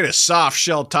 can I get a soft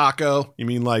shell taco? You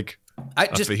mean like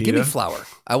just give me flour.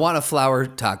 I want a flour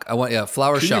taco. I want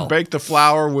flour shell. Can you bake the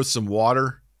flour with some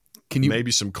water? Can you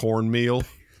maybe some cornmeal?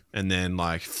 And then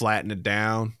like flatten it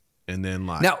down and then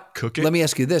like cook it. Let me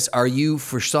ask you this. Are you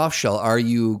for soft shell? Are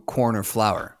you corn or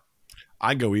flour?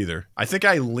 I go either. I think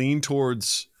I lean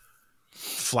towards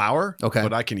flour,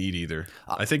 but I can eat either.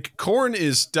 I think corn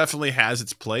definitely has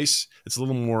its place. It's a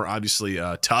little more obviously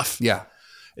tough. Yeah.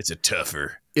 It's a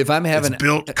tougher. If I'm having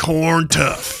built corn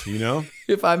tough,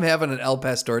 If I'm having an El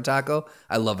Pastor taco,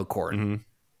 I love a corn. Mm-hmm.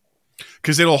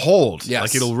 Because it'll hold. Yes.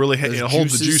 Like it'll really hold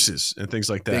the juices and things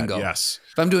like that. Bingo. Yes.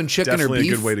 If I'm doing chicken Definitely or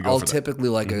beef, a good way to go I'll for that. typically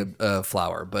like a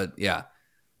flour. But yeah.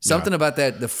 Something about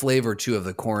the flavor too of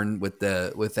the corn with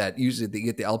that. Usually you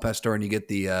get the El Pastor and you get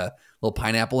the little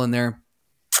pineapple in there.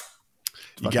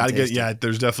 You got to get,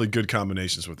 there's definitely good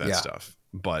combinations with that stuff.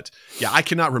 But yeah, I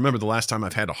cannot remember the last time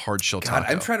I've had a hard shell taco.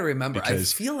 I'm trying to remember. I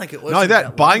feel like it was not only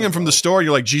that buying them from the store,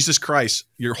 you're like, Jesus Christ,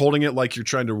 you're holding it like you're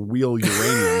trying to wheel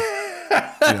uranium.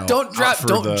 Don't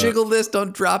jiggle this,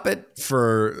 don't drop it.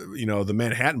 For the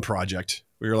Manhattan Project,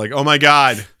 where you're like, oh my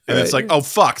God. And it's like, oh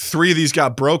fuck, 3 of these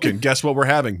got broken. Guess what we're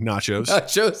having? Nachos.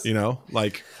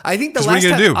 Like I think the last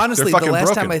time, honestly, the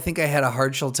last time I think I had a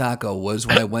hard shell taco was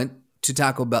when I went to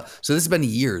Taco Bell. So this has been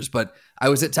years, but I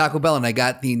was at Taco Bell and I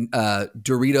got the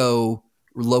Dorito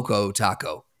Loco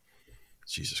taco.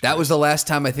 Jesus Christ. That was the last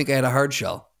time I think I had a hard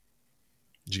shell.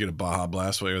 Did you get a Baja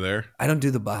Blast while you're there? I don't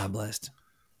do the Baja Blast.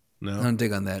 No. I don't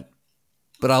dig on that.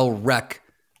 But I'll wreck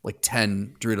like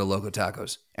 10 Dorito Loco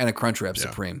tacos and a Crunchwrap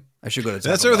Supreme. I should go to Taco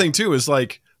That's the other thing too is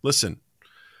like, listen,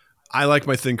 I like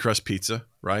my thin crust pizza,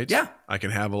 right? Yeah. I can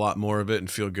have a lot more of it and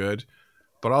feel good.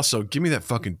 But also, give me that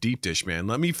fucking deep dish, man.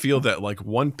 Let me feel that like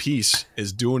one piece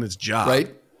is doing its job.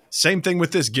 Right. Same thing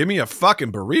with this. Give me a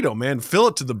fucking burrito, man. Fill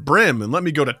it to the brim and let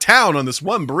me go to town on this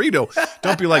one burrito.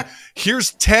 Don't be like,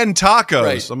 here's 10 tacos.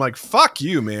 Right. I'm like, fuck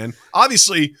you, man.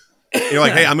 Obviously, you're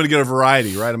like, hey, I'm going to get a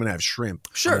variety, right? I'm going to have shrimp.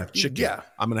 Sure. I'm gonna have chicken. Yeah.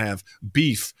 I'm going to have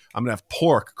beef. I'm going to have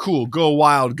pork. Cool. Go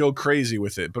wild. Go crazy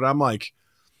with it. But I'm like,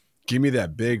 give me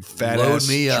that big fat ass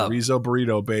chorizo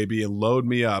burrito, baby, and load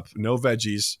me up. No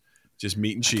veggies. Just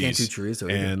meat and cheese. I can't do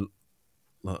chorizo either.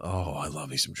 I love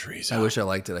me some chorizo. I wish I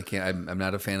liked it. I can't. I'm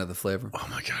not a fan of the flavor. Oh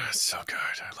my God, it's so good.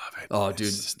 I love it. Oh, dude,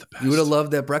 it's the best. You would have loved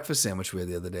that breakfast sandwich we had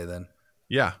the other day. Then,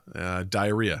 yeah,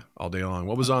 diarrhea all day long.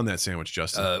 What was on that sandwich,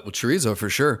 Justin? Well, chorizo for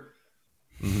sure.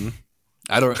 Mm-hmm.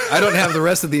 I don't have the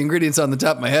rest of the ingredients on the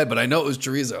top of my head, but I know it was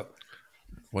chorizo.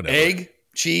 Whatever. Egg,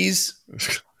 cheese,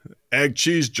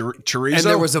 chorizo, and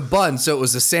there was a bun, so it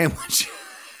was a sandwich.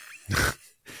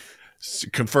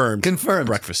 Confirmed.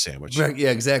 Breakfast sandwich. Yeah,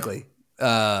 exactly.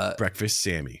 Breakfast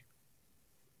Sammy.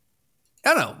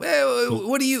 I don't know.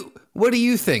 What do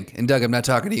you think? And Doug, I'm not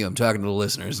talking to you. I'm talking to the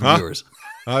listeners and viewers.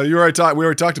 We already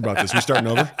talked about this. We're starting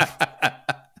over.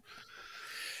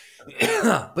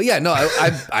 But yeah, no,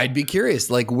 I'd be curious.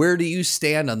 Like, where do you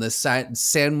stand on this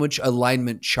sandwich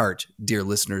alignment chart, dear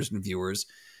listeners and viewers?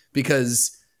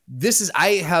 Because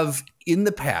I have in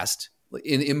the past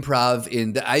in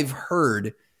improv I've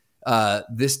heard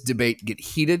this debate get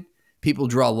heated. People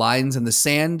draw lines in the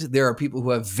sand. There are people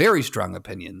who have very strong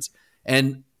opinions.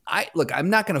 And I'm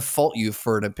not going to fault you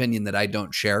for an opinion that I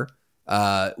don't share.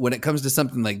 When it comes to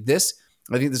something like this,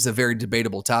 I think this is a very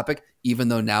debatable topic, even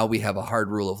though now we have a hard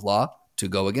rule of law to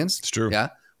go against. It's true. Yeah.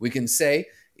 We can say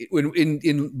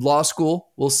in law school,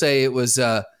 we'll say it was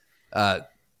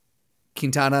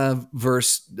Quintana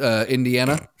versus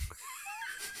Indiana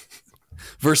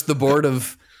versus the board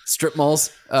of strip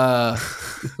malls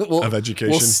of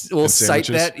education. We'll cite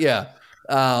that. Yeah.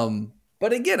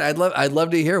 But again, I'd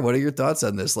love to hear, what are your thoughts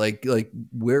on this? Like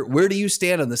where do you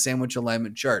stand on the sandwich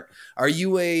alignment chart? Are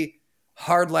you a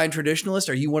hardline traditionalist?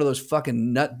 Are you one of those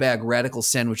fucking nutbag radical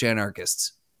sandwich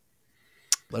anarchists?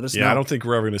 Let us know. Yeah, I don't think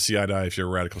we're ever going to see eye to eye if you're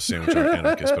a radical sandwich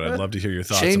anarchist, but I'd love to hear your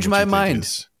thoughts. Change my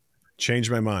mind. Change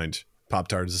my mind.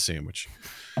 Pop-Tart is a sandwich.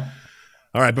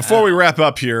 All right, before we wrap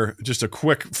up here, just a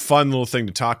quick, fun little thing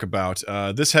to talk about.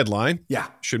 This headline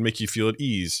should make you feel at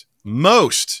ease.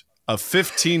 Most of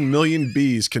 15 million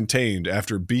bees contained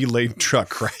after bee-laden truck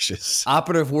crashes.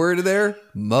 Operative word there,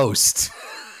 most.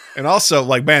 And also,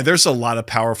 like, man, there's a lot of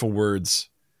powerful words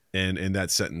in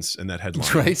that sentence, in that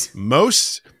headline. Right.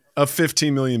 Most of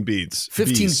 15 million bees.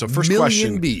 15 So first million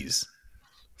question, bees.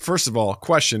 First of all,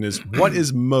 question is, what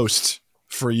is most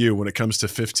for you when it comes to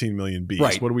 15 million bees?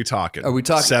 Right. What are we talking? Are we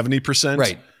talking 70%?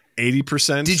 Right.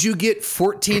 80%? Did you get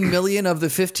 14 million of the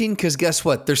 15? Because guess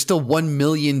what? There's still 1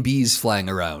 million bees flying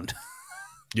around.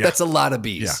 Yeah. That's a lot of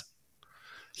bees.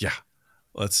 Yeah.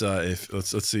 Let's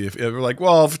see if we're like,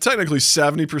 well, if technically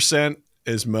 70%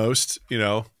 is most,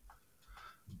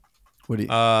 What do you?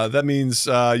 that means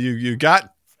you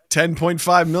got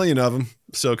 10.5 million of them.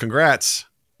 So congrats.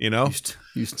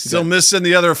 Still missing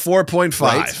the other 4.5.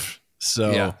 Right?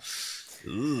 So, Yeah.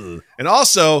 And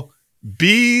also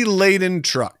bee-laden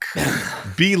truck.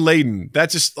 Bee-laden. That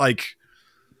just like,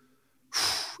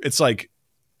 it's like,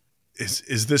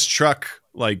 is this truck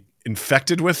like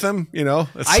infected with them?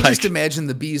 I just imagine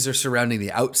the bees are surrounding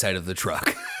the outside of the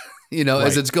truck,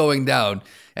 as it's going down.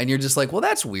 And you're just like, well,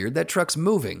 that's weird. That truck's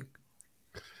moving.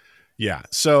 Yeah.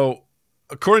 So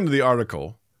according to the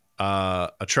article,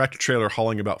 a tractor trailer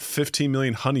hauling about 15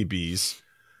 million honeybees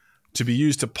to be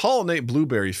used to pollinate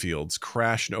blueberry fields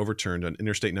crashed and overturned on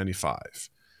Interstate 95.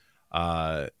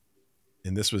 And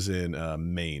this was in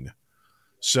Maine.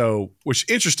 So, which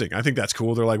interesting. I think that's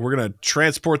cool. They're like, we're going to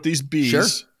transport these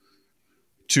bees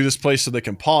to this place so they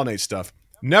can pollinate stuff.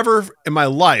 Never in my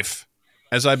life,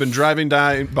 as I've been driving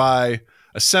by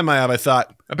a semi, have I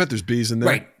thought, I bet there's bees in there.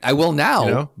 Right. I will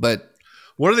now, but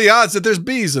what are the odds that there's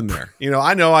bees in there?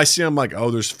 I know I see them like,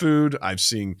 oh, there's food. I've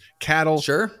seen cattle,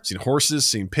 seen horses,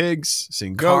 seen pigs,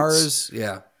 seen goats.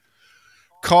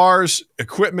 Cars,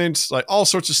 equipment, like all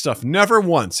sorts of stuff. Never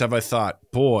once have I thought,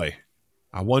 boy,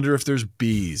 I wonder if there's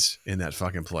bees in that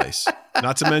fucking place.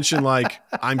 Not to mention, like,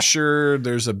 I'm sure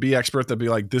there's a bee expert that'd be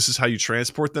like, this is how you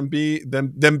transport them bees.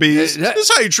 This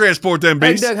is how you transport them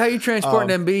bees. Hey, Doug, how you transporting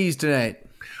them bees tonight?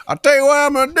 I'll tell you what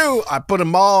I'm going to do. I put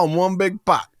them all in one big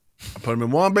pot. I put them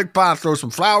in one big pot, throw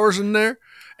some flowers in there,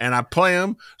 and I play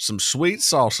them some sweet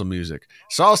salsa music.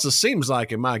 Salsa seems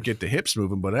like it might get the hips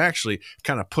moving, but it actually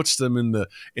kind of puts them in the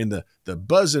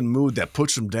buzzing mood that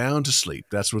puts them down to sleep.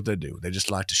 That's what they do. They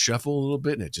just like to shuffle a little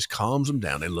bit, and it just calms them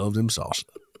down. They love them salsa.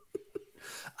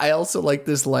 I also like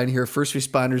this line here. First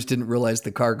responders didn't realize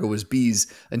the cargo was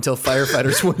bees until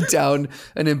firefighters went down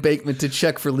an embankment to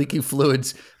check for leaky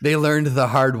fluids. They learned the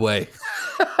hard way.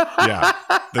 Yeah.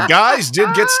 The guys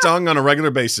did get stung on a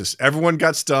regular basis. Everyone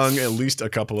got stung at least a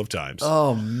couple of times.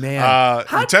 Oh, man.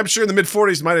 The temperature in the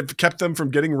mid-40s might have kept them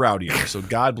from getting rowdier, so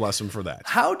God bless them for that.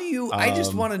 How do you I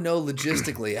just want to know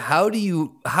logistically, how do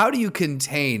you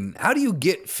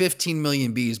get 15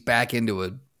 million bees back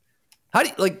into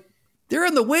they're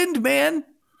in the wind, man.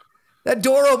 That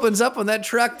door opens up on that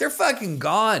truck. They're fucking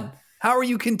gone. How are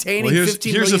you containing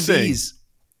 15 million bees?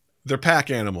 They're pack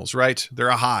animals, right? They're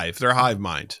a hive. They're a hive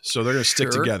mind. So they're going to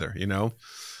stick together, And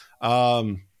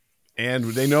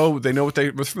they know what they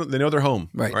know their home,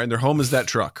 right? And their home is that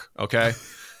truck. Okay.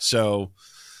 So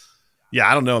yeah,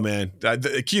 I don't know, man.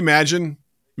 Can you imagine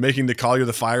making the call? You're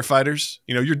the firefighters,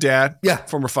 your dad,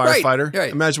 former firefighter.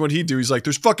 Right. Imagine what he'd do. He's like,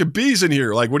 there's fucking bees in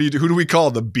here. Like, what do you do? Who do we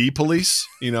call? The bee police,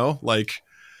 like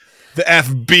the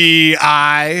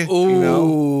FBI,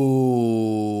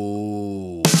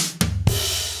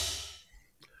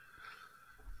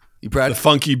 You proud? The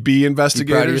funky bee investigators,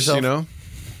 you proud of yourself?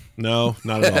 No,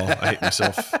 not at all. I hate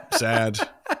myself. Sad.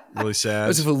 Really sad. It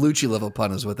was a Vellucci level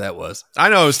pun is what that was. I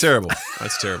know, it was terrible.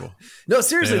 That's terrible. No,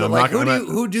 seriously, though,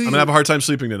 who do you? I'm gonna have a hard time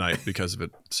sleeping tonight because of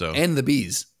it. So and the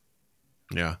bees.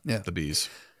 Yeah, the bees.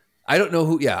 I don't know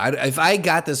who. Yeah, if I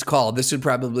got this call, this would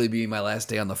probably be my last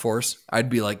day on the force. I'd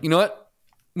be like, you know what?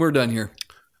 We're done here.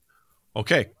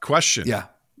 Okay, question. Yeah.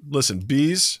 Listen,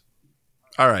 bees.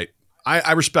 All right.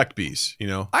 I respect bees,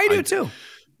 I do too.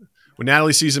 When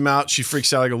Natalie sees them out, she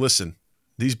freaks out. I go, listen,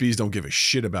 these bees don't give a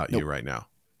shit about you right now.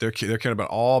 They're caring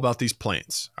all about these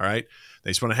plants, all right?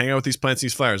 They just want to hang out with these plants,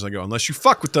 these flowers. I go, unless you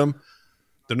fuck with them,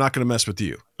 they're not going to mess with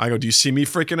you. I go, do you see me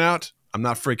freaking out? I'm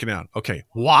not freaking out. Okay,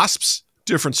 wasps,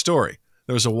 different story.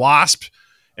 There was a wasp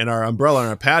in our umbrella on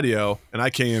our patio, and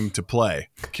I came to play.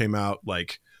 Came out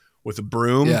like with a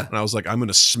broom, and I was like, I'm going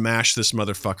to smash this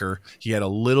motherfucker. He had a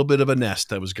little bit of a nest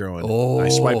that was growing. I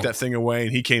swiped that thing away,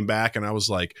 and he came back, and I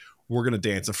was like, we're going to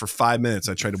dance. And for 5 minutes,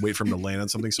 I tried to wait for him to land on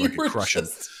something so I could crush him.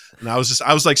 And I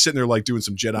was like sitting there like doing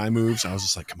some Jedi moves. I was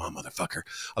just like, come on, motherfucker.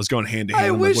 I was going hand to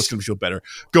hand. I'm like, what's going to feel better?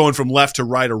 Going from left to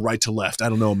right or right to left. I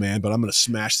don't know, man, but I'm going to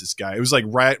smash this guy. It was like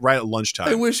right at lunchtime.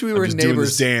 I wish we were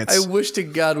neighbors. Dance. I wish to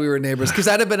God we were neighbors because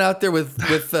I'd have been out there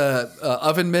with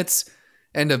oven mitts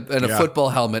and a football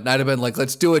helmet. And I'd have been like,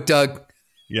 let's do it, Doug.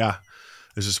 Yeah.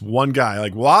 There's just one guy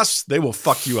like wasps. They will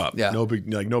fuck you up. Yeah.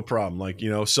 No problem. Like,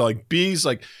 so like bees,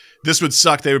 like, this would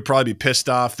suck. They would probably be pissed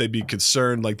off. They'd be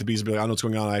concerned. Like the bees would be like, I don't know what's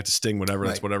going on. I have to sting, whatever.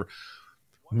 That's whatever.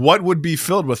 What would be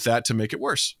filled with that to make it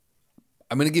worse?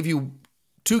 I'm going to give you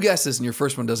 2 guesses and your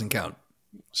first one doesn't count.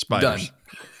 Spiders. Done.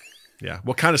 Yeah.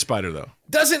 What kind of spider, though?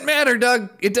 Doesn't matter, Doug.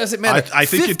 It doesn't matter. I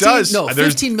think it does. No,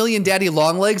 15 million daddy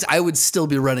long legs, I would still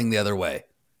be running the other way.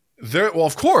 Well,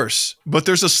 of course, but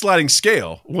there's a sliding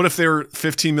scale. What if there were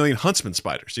 15 million huntsman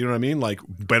spiders? You know what I mean? Like,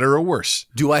 better or worse?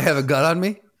 Do I have a gun on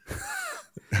me?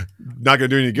 Not going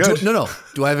to do any good. No.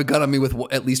 Do I have a gun on me with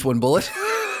at least 1 bullet?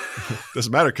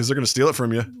 Doesn't matter because they're going to steal it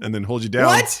from you and then hold you down.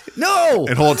 What? No.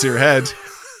 And hold it to your head.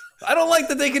 I don't like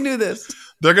that they can do this.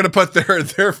 They're going to put they're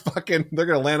going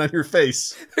to land on your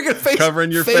face. They're going to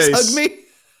covering your face. hug me.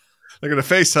 They're going to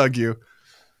face hug you.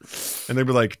 And they'll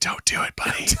be like, don't do it,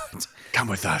 buddy. Come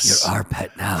with us. You're our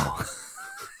pet now.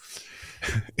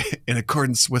 In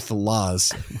accordance with the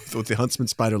laws, with the huntsman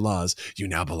spider laws, you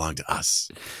now belong to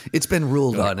us. It's been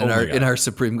ruled on in our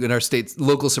state's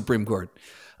local Supreme Court.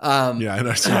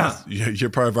 You're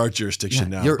part of our jurisdiction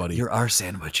now, buddy. You're our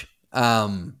sandwich.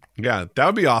 Yeah, that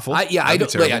would be awful.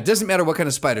 It doesn't matter what kind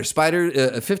of spider.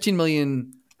 15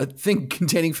 million, a thing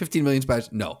containing 15 million spiders.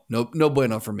 No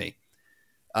bueno for me.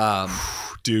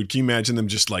 Dude, can you imagine them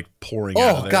just like pouring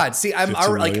out of there? God. See, I'm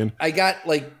already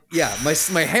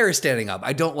my hair is standing up.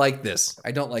 I don't like this.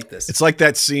 It's like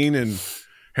that scene in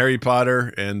Harry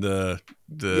Potter and the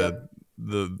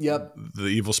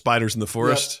evil spiders in the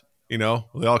forest. Yep. You know,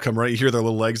 they all come right. You hear their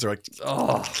little legs. They're like,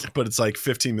 but it's like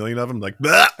 15 million of them. Like,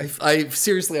 I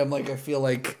seriously, I feel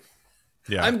like,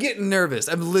 yeah, I'm getting nervous.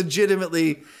 I'm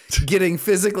legitimately getting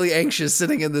physically anxious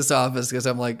sitting in this office because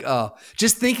I'm like,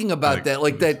 just thinking about that,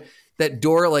 like that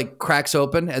door like cracks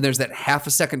open and there's that half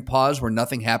a second pause where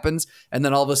nothing happens, and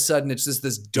then all of a sudden it's just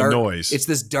this dark noise. It's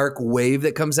this dark wave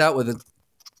that comes out with it.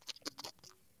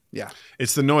 Yeah.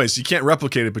 It's the noise. You can't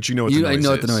replicate it, but you know what the noise is. I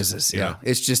know what the noise is. Yeah.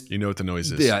 It's just... You know what the noise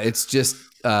is. Yeah. It's just...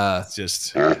 Yeah.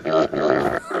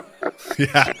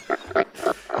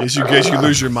 As you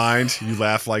lose your mind, you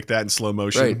laugh like that in slow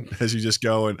motion as you just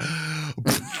go and...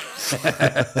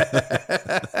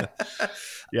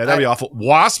 Yeah, that'd be awful.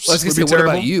 Wasps would be terrible.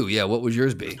 What about you? Yeah, what would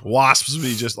yours be? Wasps would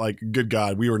be just like, good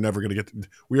God, we are going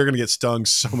to get stung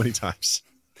so many times.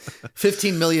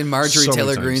 15 million Marjorie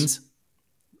Taylor Greens.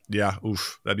 Yeah,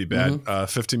 oof, that'd be bad. Mm-hmm.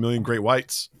 15 million great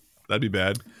whites. That'd be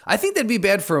bad. I think that'd be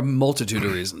bad for a multitude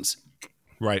of reasons.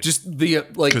 Right. Just the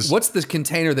what's the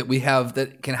container that we have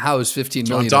that can house 15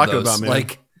 million of those? About, man.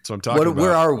 Like, that's what I'm talking about.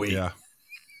 Where are we? Yeah.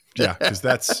 Yeah, because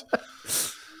that's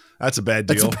a bad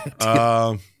deal.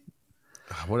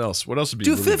 What else? What else would be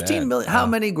really 15 bad? million. How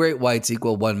many great whites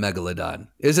equal 1 megalodon?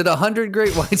 Is it 100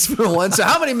 great whites for one? So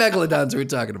how many megalodons are we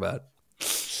talking about?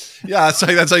 Yeah, that's how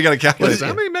you got to calculate.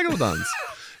 How many megalodons?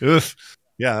 Oof.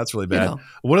 Yeah, that's really bad.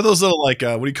 What are those little what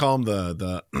do you call them?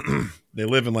 The they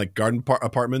live in like garden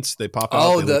apartments. They pop out.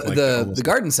 Oh, the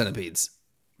garden centipedes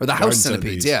or the house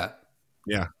centipedes. Yeah,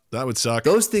 yeah, that would suck.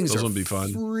 Those things wouldn't be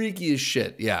fun. Freaky as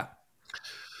shit. Yeah.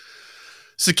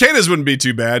 Cicadas wouldn't be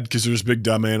too bad because they're just big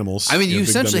dumb animals. I mean, you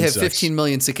essentially have 15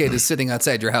 million cicadas sitting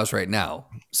outside your house right now.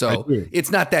 So it's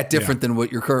not that different than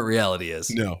what your current reality is.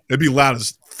 No, it'd be loud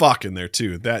as fuck in there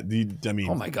too.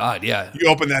 Oh my God, yeah. You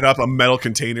open that up, a metal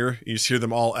container, you just hear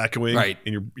them all echoing, right?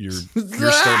 And you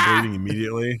start bleeding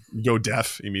immediately. You go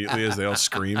deaf immediately as they all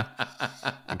scream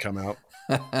and come out.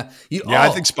 I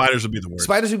think spiders would be the worst.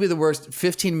 Spiders would be the worst.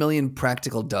 15 million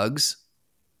practical Dougs.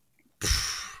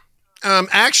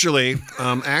 Actually, the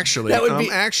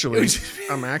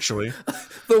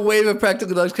wave of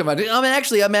practical Dougs come out. I'm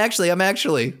actually.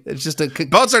 It's just a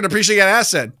boats are depreciating an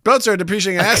asset.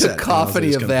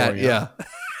 Cacophony of that. Yeah.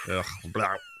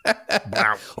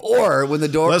 Or when the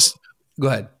door. Go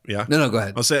ahead. Yeah. No, go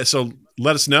ahead. I'll say so.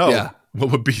 Let us know what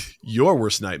would be your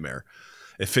worst nightmare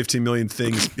if 15 million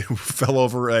things fell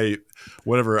over a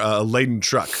laden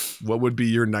truck. What would be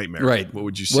your nightmare? Right. What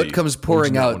would you see? What comes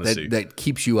pouring out that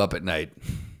keeps you up at night?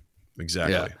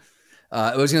 Exactly. Yeah.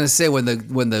 I was going to say when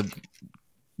the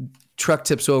truck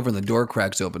tips over and the door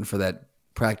cracks open for that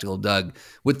practical Doug.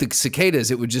 With the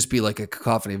cicadas, it would just be like a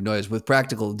cacophony of noise. With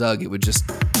practical Doug, it would just.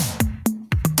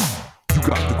 You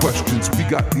got the questions, we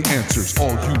got the answers. All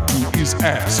you do is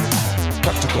ask.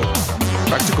 Practical.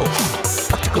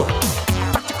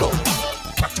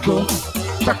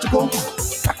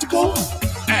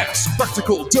 Ask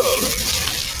Practical Doug.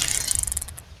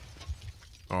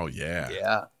 Oh yeah.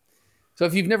 Yeah. So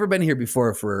if you've never been here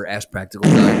before for Ask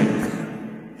Practical Doug,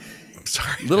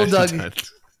 sorry, little Doug.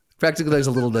 Practical Doug's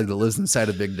a little Doug that lives inside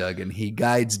of Big Doug, and he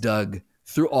guides Doug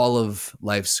through all of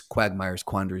life's quagmires,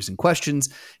 quandaries, and questions.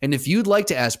 And if you'd like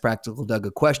to ask Practical Doug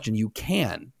a question, you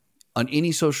can on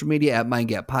any social media at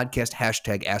MindGap Podcast,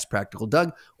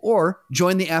 #AskPracticalDoug, or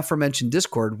join the aforementioned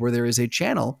Discord where there is a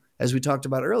channel, as we talked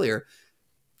about earlier,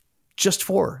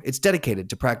 it's dedicated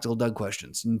to Practical Doug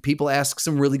questions. And people ask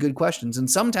some really good questions. And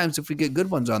sometimes if we get good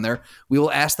ones on there, we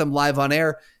will ask them live on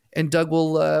air and Doug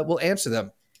will answer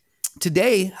them.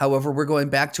 Today, however, we're going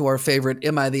back to our favorite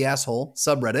Am I the Asshole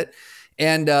subreddit.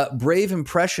 And Brave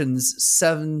Impressions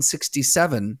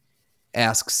 767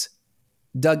 asks,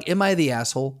 Doug, am I the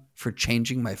asshole for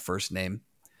changing my first name?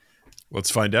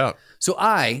 Let's find out. So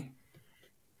I,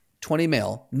 20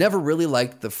 male, never really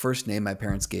liked the first name my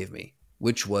parents gave me,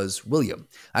 which was William.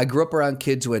 I grew up around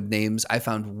kids who had names I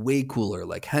found way cooler,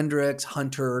 like Hendrix,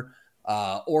 Hunter,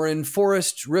 Orin,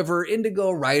 Forest, River,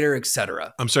 Indigo, Ryder,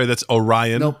 etc. I'm sorry, that's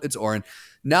Orion. Nope, it's Orin.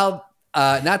 Now,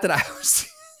 not that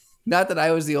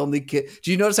I was the only kid. Did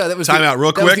you notice how that was Time out,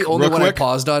 real quick. Was the only one I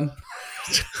paused on.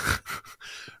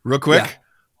 Real quick, Yeah.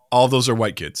 All those are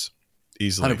white kids,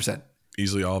 easily. 100%.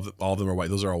 Easily, all of them are white.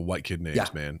 Those are all white kid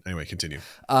names, man. Anyway, continue.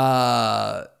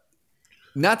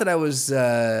 Not that I was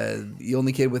the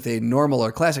only kid with a normal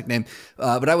or classic name,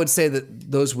 but I would say that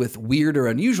those with weird or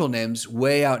unusual names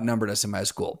way outnumbered us in my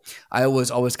school. I was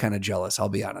always kind of jealous, I'll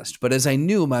be honest. But as I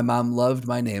knew, my mom loved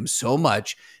my name so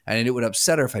much, and it would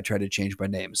upset her if I tried to change my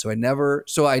name. So I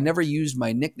never used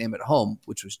my nickname at home,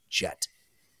 which was Jet,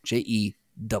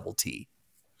 J-E-T-T.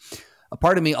 A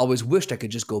part of me always wished I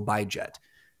could just go by Jet.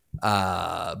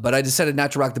 But I decided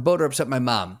not to rock the boat or upset my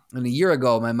mom. And a year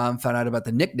ago, my mom found out about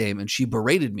the nickname and she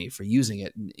berated me for using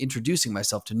it and introducing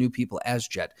myself to new people as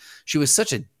Jet. She was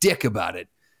such a dick about it.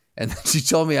 And then she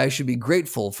told me I should be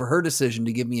grateful for her decision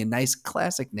to give me a nice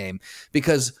classic name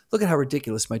because look at how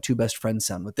ridiculous my two best friends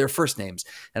sound with their first names.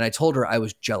 And I told her I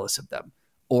was jealous of them.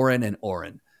 Orin and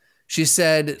Orin. She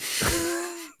said...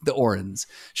 The Orins.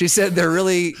 She said they're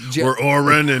really... We're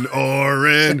Orin and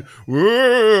Orin.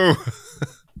 Woo!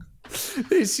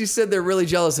 She said they're really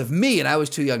jealous of me, and I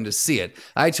was too young to see it.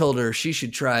 I told her she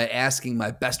should try asking my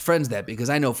best friends that because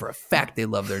I know for a fact they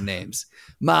love their names.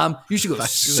 Mom, you should go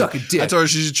suck a dick. I told her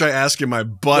she should try asking my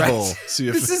butthole. Right. See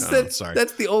if sorry.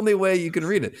 That's the only way you can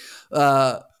read it.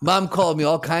 Mom called me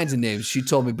all kinds of names. She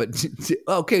told me, but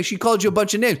okay, she called you a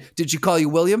bunch of names. Did she call you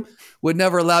William? Would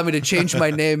never allow me to change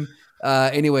my name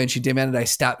anyway, and she demanded I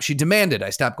stop. She demanded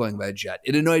I stop going by Jet.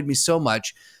 It annoyed me so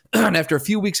much. And after a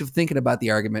few weeks of thinking about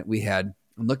the argument we had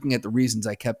and looking at the reasons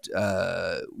I kept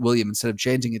William instead of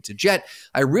changing it to Jet,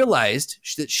 I realized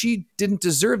that she didn't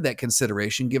deserve that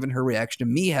consideration given her reaction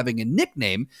to me having a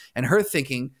nickname and her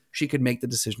thinking she could make the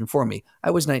decision for me.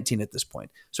 I was 19 at this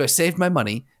point. So I saved my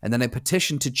money and then I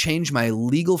petitioned to change my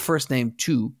legal first name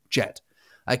to Jet.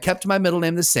 I kept my middle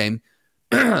name the same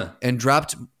and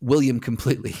dropped William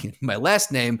completely. My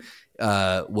last name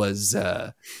was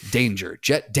Danger,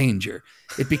 Jet Danger.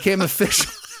 It became official.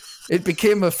 It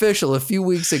became official a few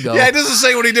weeks ago. Yeah, it doesn't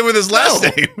say what he did with his last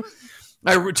name.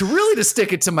 To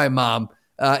stick it to my mom,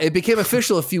 it became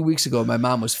official a few weeks ago. My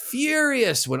mom was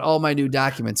furious when all my new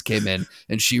documents came in,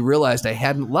 and she realized I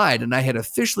hadn't lied and I had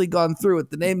officially gone through with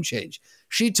the name change.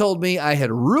 She told me I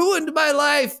had ruined my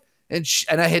life and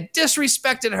I had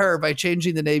disrespected her by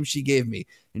changing the name she gave me,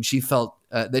 and she felt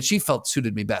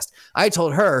suited me best. I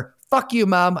told her, "Fuck you,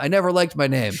 Mom. I never liked my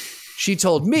name." She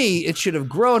told me it should have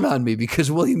grown on me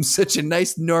because William's such a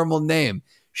nice, normal name.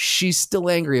 She's still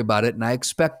angry about it, and I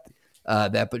expect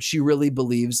that, but she really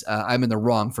believes I'm in the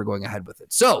wrong for going ahead with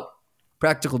it. So,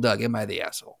 Practical Doug, am I the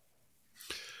asshole?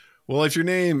 Well, if your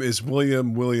name is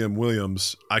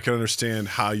Williams, I can understand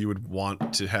how you would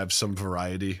want to have some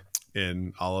variety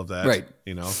in all of that. Right.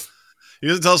 You know, he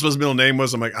doesn't tell us what his middle name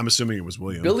was. I'm assuming it was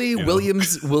William. Billy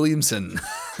Williamson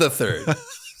the third,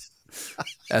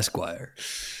 Esquire.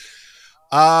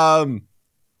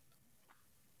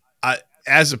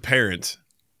 As a parent,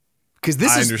 because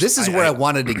this is where I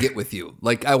wanted to get with you.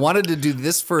 Like I wanted to do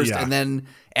this first and then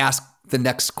ask the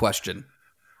next question.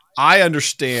 I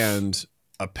understand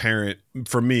a parent,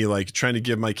 for me, like trying to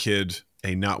give my kid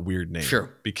a not weird name. Sure.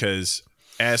 Because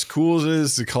as cool as it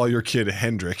is to call your kid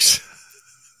Hendrix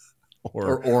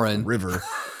or Orin River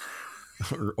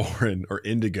or Orin or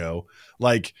Indigo,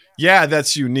 like, yeah,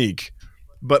 that's unique.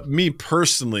 But me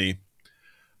personally,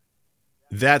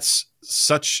 that's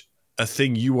such a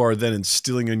thing you are then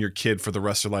instilling in your kid for the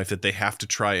rest of their life that they have to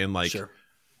try and like, sure.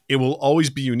 It will always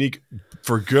be unique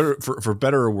for good, for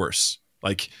better or worse.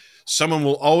 Like someone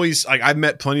will always, like I've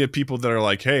met plenty of people that are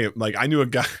like, hey, like I knew a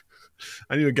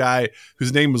guy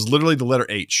whose name was literally the letter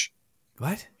H.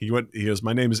 What? He goes,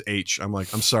 my name is H. I'm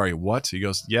like, I'm sorry, what? He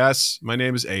goes, yes, my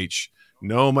name is H.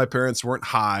 No, my parents weren't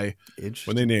high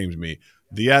when they named me.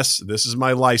 Yes, this is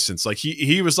my license. Like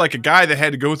he was like a guy that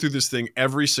had to go through this thing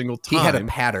every single time. He had a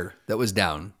patter that was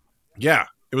down. Yeah.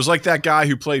 It was like that guy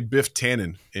who played Biff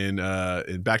Tannen in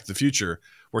Back to the Future,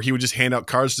 where he would just hand out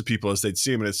cards to people as they'd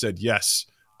see him and it said, yes,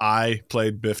 I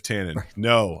played Biff Tannen.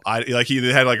 No, I like he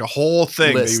had like a whole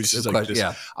thing. That he was just like, this,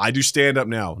 I do stand up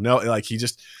now. No, like he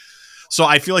just. So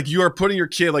I feel like you are putting your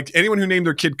kid, like anyone who named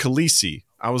their kid Khaleesi.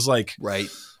 I was like, right,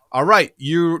 all right,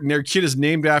 your kid is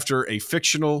named after a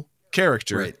fictional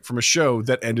character from a show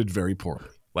that ended very poorly.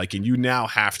 Like, and you now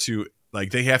have to,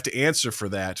 like, they have to answer for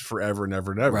that forever and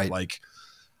ever and ever. Right. Like,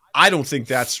 I don't think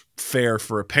that's fair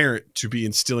for a parent to be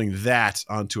instilling that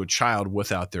onto a child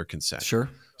without their consent. Sure.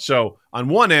 So on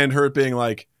one end, her being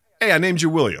like, hey, I named you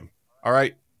William. All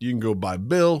right. You can go by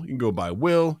Bill. You can go by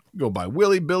Will. You can go by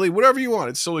Willie, Billy, whatever you want.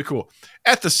 It's totally cool.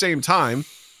 At the same time,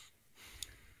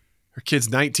 her kid's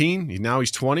 19. Now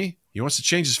he's 20. He wants to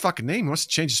change his fucking name. He wants to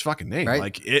change his fucking name. Right.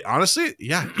 Like, honestly,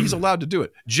 yeah, he's allowed to do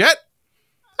it. Jet,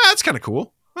 that's kind of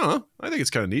cool. I don't know. I think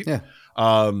it's kind of neat. Yeah.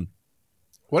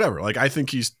 Whatever. Like, I think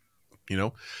he's, you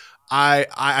know,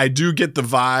 I do get the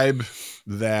vibe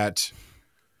that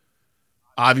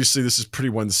obviously this is pretty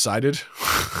one-sided.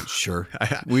 Sure.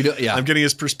 We do. Yeah. I'm getting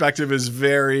his perspective is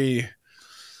very,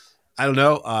 I don't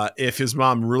know. If his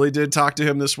mom really did talk to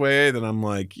him this way, then I'm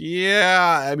like,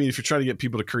 yeah. I mean, if you're trying to get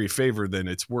people to curry favor, then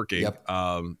it's working. Yep.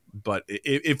 But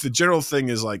if the general thing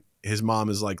is like his mom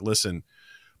is like, listen,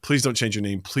 please don't change your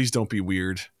name. Please don't be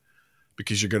weird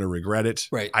because you're going to regret it.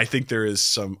 Right. I think there is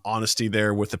some honesty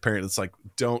there with the parent. That's like,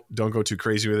 don't go too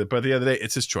crazy with it. But at the end of the day,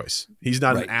 it's his choice. He's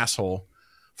not an asshole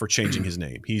for changing his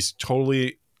name. He's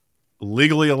totally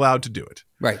legally allowed to do it.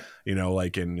 Right. You know,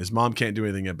 like, and his mom can't do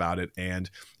anything about it.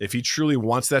 And if he truly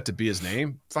wants that to be his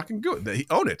name, fucking good. He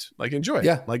own it. Like, enjoy it.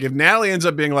 Yeah. Like, if Natalie ends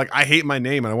up being like, I hate my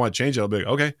name and I want to change it, I'll be like,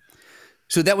 okay.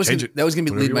 So that was going to be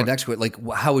lead my want. next question. Like,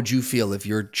 how would you feel if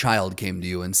your child came to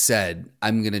you and said,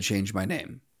 I'm going to change my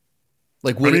name?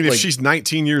 Like, I mean, if like, she's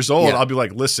 19 years old, I'll be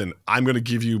like, listen, I'm going to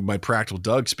give you my Practical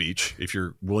Doug speech if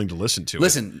you're willing to listen to it.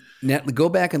 Listen, go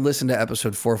back and listen to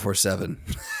episode 447.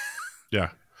 Yeah.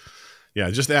 Yeah,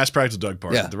 just the Ask Practical Doug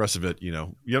part. Yeah. The rest of it, you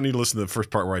know, you don't need to listen to the first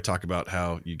part where I talk about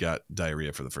how you got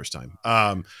diarrhea for the first time.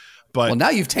 But well, now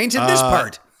you've tainted this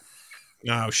part.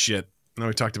 Oh, shit. No,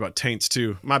 we talked about taints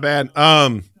too. My bad.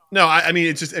 No, I mean,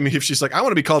 it's just, I mean, if she's like, I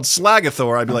want to be called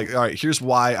Slagathor, I'd be like, all right, here's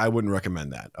why I wouldn't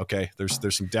recommend that. Okay. There's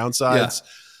some downsides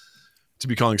to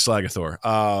be calling Slagathor,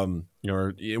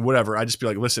 or whatever. I just be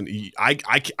like, listen,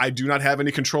 I do not have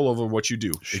any control over what you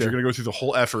do. If you're going to go through the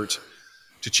whole effort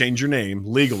to change your name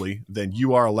legally, then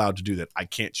you are allowed to do that. I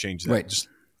can't change that. Right. Just,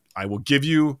 I will give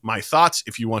you my thoughts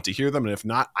if you want to hear them. And if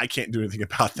not, I can't do anything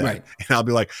about that. Right. And I'll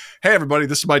be like, hey, everybody,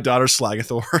 this is my daughter,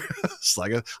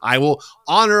 Slagathor. I will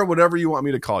honor whatever you want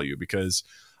me to call you because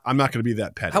I'm not going to be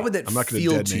that petty. How would that I'm not gonna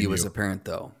feel to you as a parent,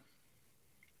 though?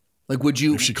 Like, would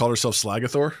you? If she called herself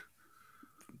Slagathor?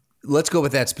 Let's go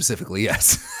with that specifically,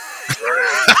 yes.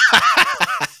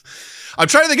 I'm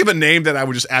trying to think of a name that I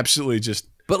would just absolutely just.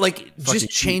 But like just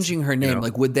changing her name, you know?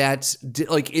 Like would that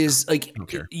like is like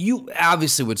you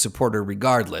obviously would support her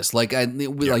regardless. Like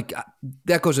like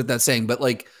that goes with that saying. But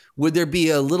like, would there be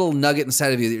a little nugget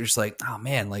inside of you that you're just like, oh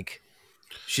man, like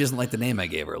she doesn't like the name I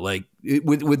gave her? Like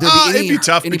would there be any? It'd be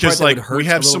tough because like we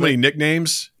have so many bit?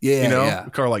 Nicknames. Yeah, you know, yeah.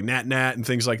 We call her like Nat and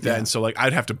things like that. And so like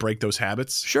I'd have to break those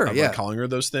habits. Sure, of like calling her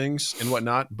those things and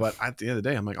whatnot. But at the end of the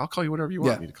day, I'm like, I'll call you whatever you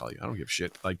want me to call you. I don't give a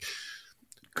shit. Like.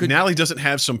 Natalie doesn't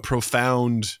have some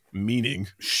profound meaning.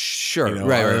 Sure. You know,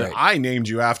 right. I named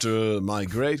you after my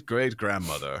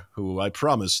great-great-grandmother, who I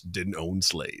promise didn't own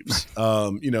slaves.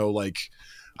 You know, like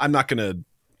I'm not going to,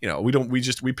 you know,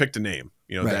 we picked a name,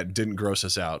 you know, that didn't gross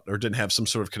us out or didn't have some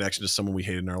sort of connection to someone we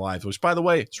hated in our lives, which by the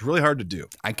way, it's really hard to do.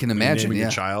 I can imagine. Naming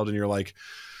your child and you're like,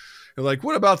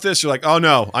 what about this? You're like, oh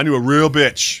no, I knew a real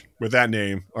bitch with that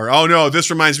name. Or, oh no,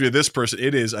 this reminds me of this person.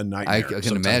 It is a nightmare. I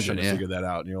can imagine, to figure that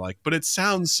out. And you're like, but it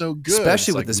sounds so good.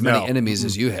 Especially with as many enemies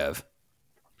as you have.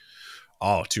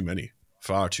 Oh, too many.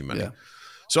 Far too many. Yeah.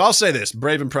 So I'll say this,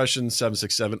 Brave Impression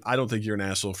 767. I don't think you're an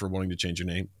asshole for wanting to change your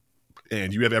name.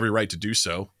 And you have every right to do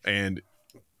so. And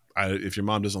if your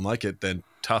mom doesn't like it, then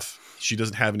tough. She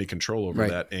doesn't have any control over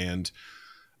that. And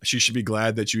she should be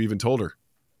glad that you even told her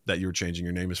that you were changing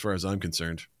your name as far as I'm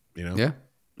concerned. You know? Yeah.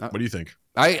 What do you think?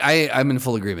 I'm in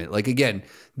full agreement. Like, again,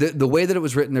 the way that it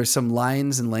was written, there's some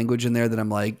lines and language in there that I'm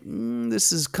like,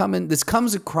 this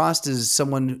comes across as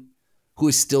someone who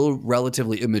is still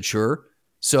relatively immature.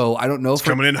 So I don't know if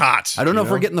coming in hot. I don't know if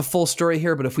we're getting the full story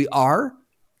here, but if we are,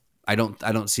 I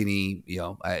don't see any, you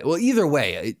know, well, either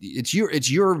way, it's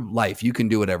your life. You can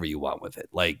do whatever you want with it.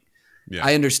 Like,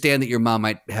 I understand that your mom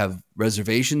might have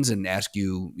reservations and ask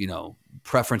you, you know,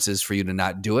 preferences for you to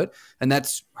not do it. And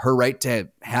that's her right to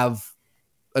have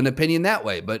an opinion that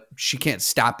way, but she can't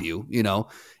stop you, you know,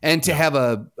 and to have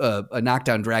a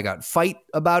knockdown drag out fight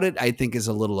about it, I think is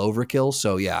a little overkill.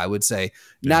 So yeah, I would say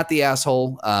not the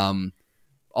asshole.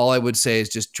 All I would say is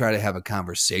just try to have a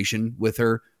conversation with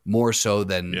her more so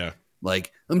than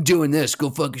like, I'm doing this, go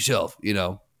fuck yourself, you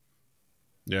know?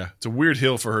 Yeah. It's a weird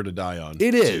hill for her to die on.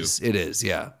 It is. It is.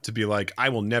 Yeah. To be like, I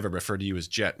will never refer to you as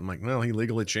Jet. I'm like, well, he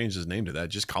legally changed his name to that.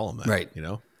 Just call him that. Right. You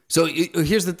know? So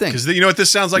here's the thing. Because you know what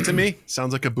this sounds like to me?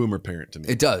 Sounds like a boomer parent to me.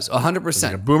 It does. 100%.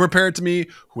 Like a boomer parent to me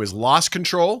who has lost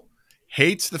control,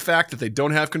 hates the fact that they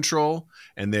don't have control,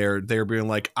 and they're being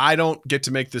like, I don't get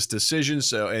to make this decision,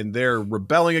 and they're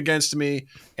rebelling against me,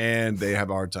 and they have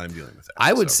a hard time dealing with that.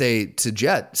 I would say to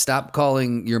Jet, stop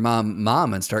calling your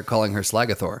mom and start calling her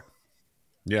Slagathor.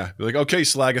 Yeah. Be like, okay,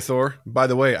 Slagathor. By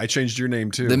the way, I changed your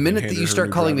name too. The minute that you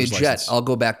start calling me Jet, I'll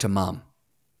go back to Mom.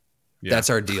 Yeah. That's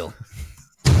our deal.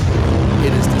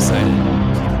 It is decided.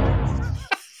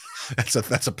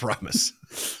 That's a promise.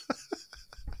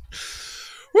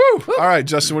 Woo! All right,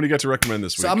 Justin, what do you got to recommend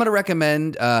this week? So I'm going to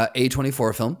recommend a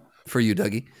A24 film for you,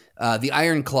 Dougie. The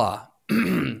Iron Claw.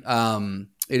 It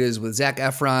is with Zac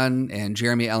Efron and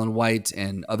Jeremy Allen White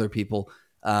and other people.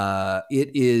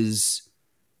 It's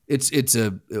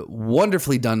a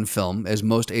wonderfully done film, as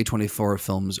most A24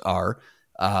 films are.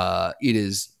 It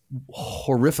is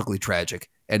horrifically tragic,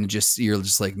 and you're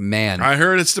just like, man, I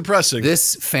heard it's depressing.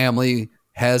 This family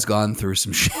has gone through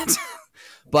some shit.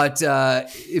 But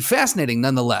fascinating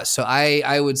nonetheless. So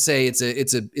I would say it's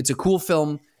a cool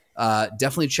film.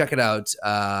 Definitely check it out.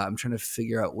 I'm trying to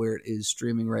figure out where it is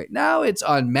streaming right now. It's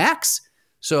on Max.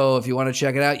 So if you want to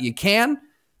check it out, you can.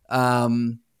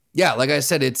 Yeah, like I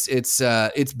said,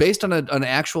 it's based on an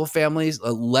actual family's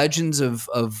legends of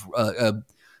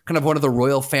kind of one of the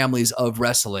royal families of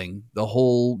wrestling. The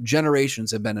whole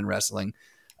generations have been in wrestling,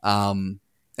 and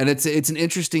it's an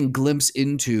interesting glimpse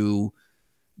into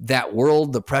that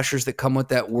world, the pressures that come with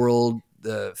that world,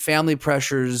 the family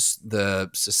pressures, the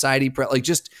society like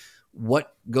just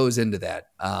what goes into that.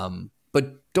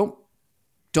 But don't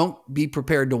be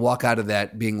prepared to walk out of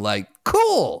that being like,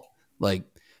 cool. Like,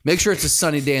 make sure it's a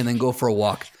sunny day and then go for a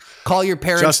walk. Call your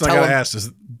parents. Justin, I gotta ask,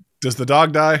 does the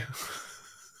dog die?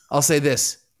 I'll say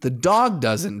this: the dog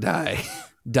doesn't die. ...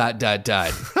 Well,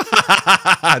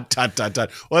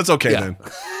 that's okay then.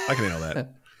 I can handle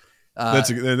that.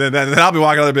 Then I'll be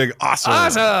walking out there being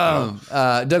awesome.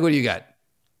 Doug, what do you got?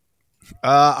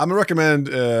 I'm gonna recommend.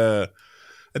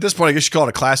 At this point, I guess you call it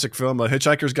a classic film,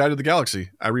 Hitchhiker's Guide to the Galaxy.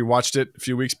 I rewatched it a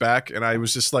few weeks back, and I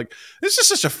was just like, "This is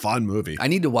such a fun movie." I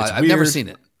need to watch. I've never seen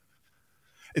it.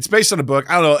 It's based on a book.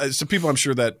 I don't know. Some people I'm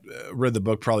sure that read the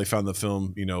book probably found the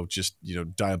film, just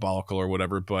diabolical or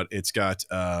whatever. But it's got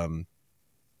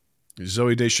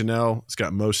Zooey Deschanel. It's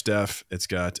got Mos Def. It's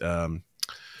got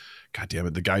God damn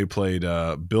it, the guy who played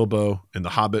Bilbo in the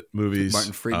Hobbit movies.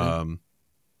 Martin Freeman.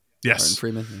 Yes.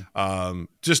 Martin Freeman. Yeah.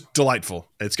 Just delightful.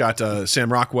 It's got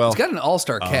Sam Rockwell. It's got an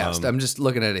all-star cast. I'm just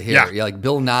looking at it here. Yeah, like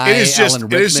Bill Nye, Alan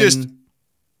Rickman,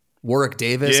 Warwick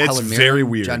Davis, Helen Mirren, very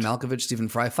weird. John Malkovich, Stephen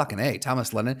Fry, fucking A,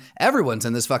 Thomas Lennon. Everyone's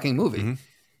in this fucking movie. Mm-hmm.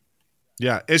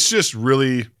 Yeah, it's just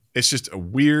a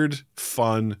weird,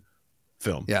 fun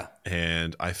film. Yeah.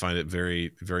 And I find it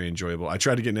very, very enjoyable. I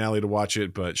tried to get Natalie to watch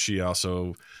it, but she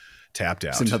also tapped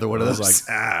out. It's another one of those.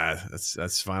 I was like,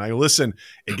 that's fine. I go, listen,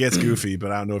 it gets goofy,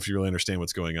 but I don't know if you really understand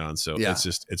what's going on. So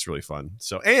it's really fun.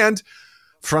 So, and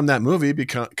from that movie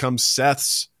comes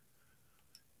Seth's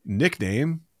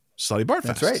nickname, Slutty Bartfest.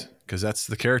 That's right. Because that's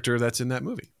the character that's in that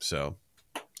movie. So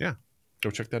yeah, go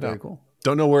check that out. Very cool.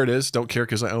 Don't know where it is. Don't care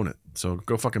because I own it. So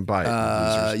go fucking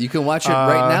buy it. You can watch it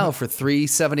right now for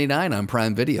 $3.79 on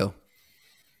Prime Video.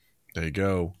 There you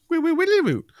go.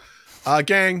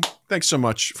 Gang, thanks so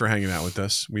much for hanging out with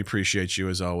us. We appreciate you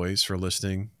as always for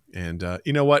listening. And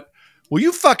you know what? Will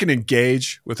you fucking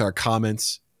engage with our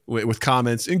comments? With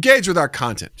comments, engage with our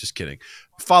content. Just kidding.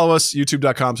 Follow us,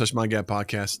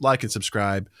 youtube.com/MindGapPodcast. Like and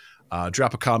subscribe.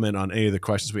 Drop a comment on any of the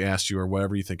questions we asked you or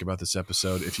whatever you think about this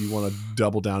episode. If you want to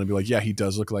double down and be like, yeah, he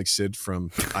does look like Sid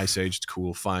from Ice Age. It's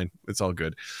cool. Fine. It's all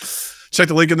good. Check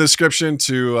the link in the description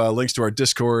to links to our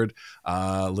Discord,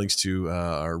 links to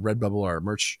our Redbubble, our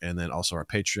merch, and then also our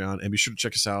Patreon. And be sure to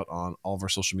check us out on all of our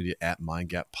social media at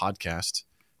MindGap Podcast.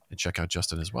 And check out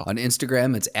Justin as well. On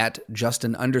Instagram, it's at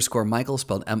Justin_Michael,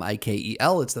 spelled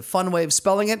Mikel. It's the fun way of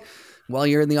spelling it. While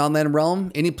you're in the online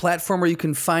realm, any platform where you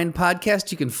can find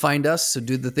podcasts, you can find us. So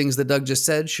do the things that Doug just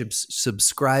said.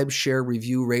 Subscribe, share,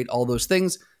 review, rate, all those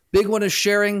things. Big one is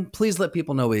sharing. Please let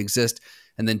people know we exist.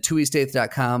 And then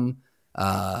TwoEastEighth.com,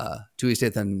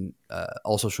 TwoEastEighth on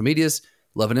all social medias,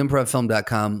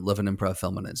 loveanimprovfilm.com,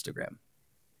 loveanimprovfilm on Instagram.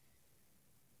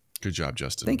 Good job,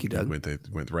 Justin. Thank you, Doug. You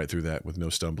went right through that with no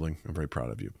stumbling. I'm very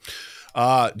proud of you.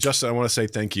 Justin, I want to say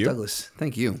thank you. Douglas,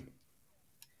 thank you.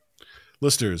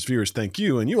 Listeners, viewers, thank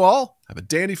you. And you all have a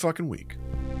dandy fucking week.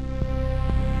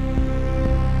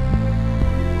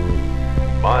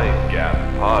 Mind Gap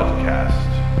Podcast.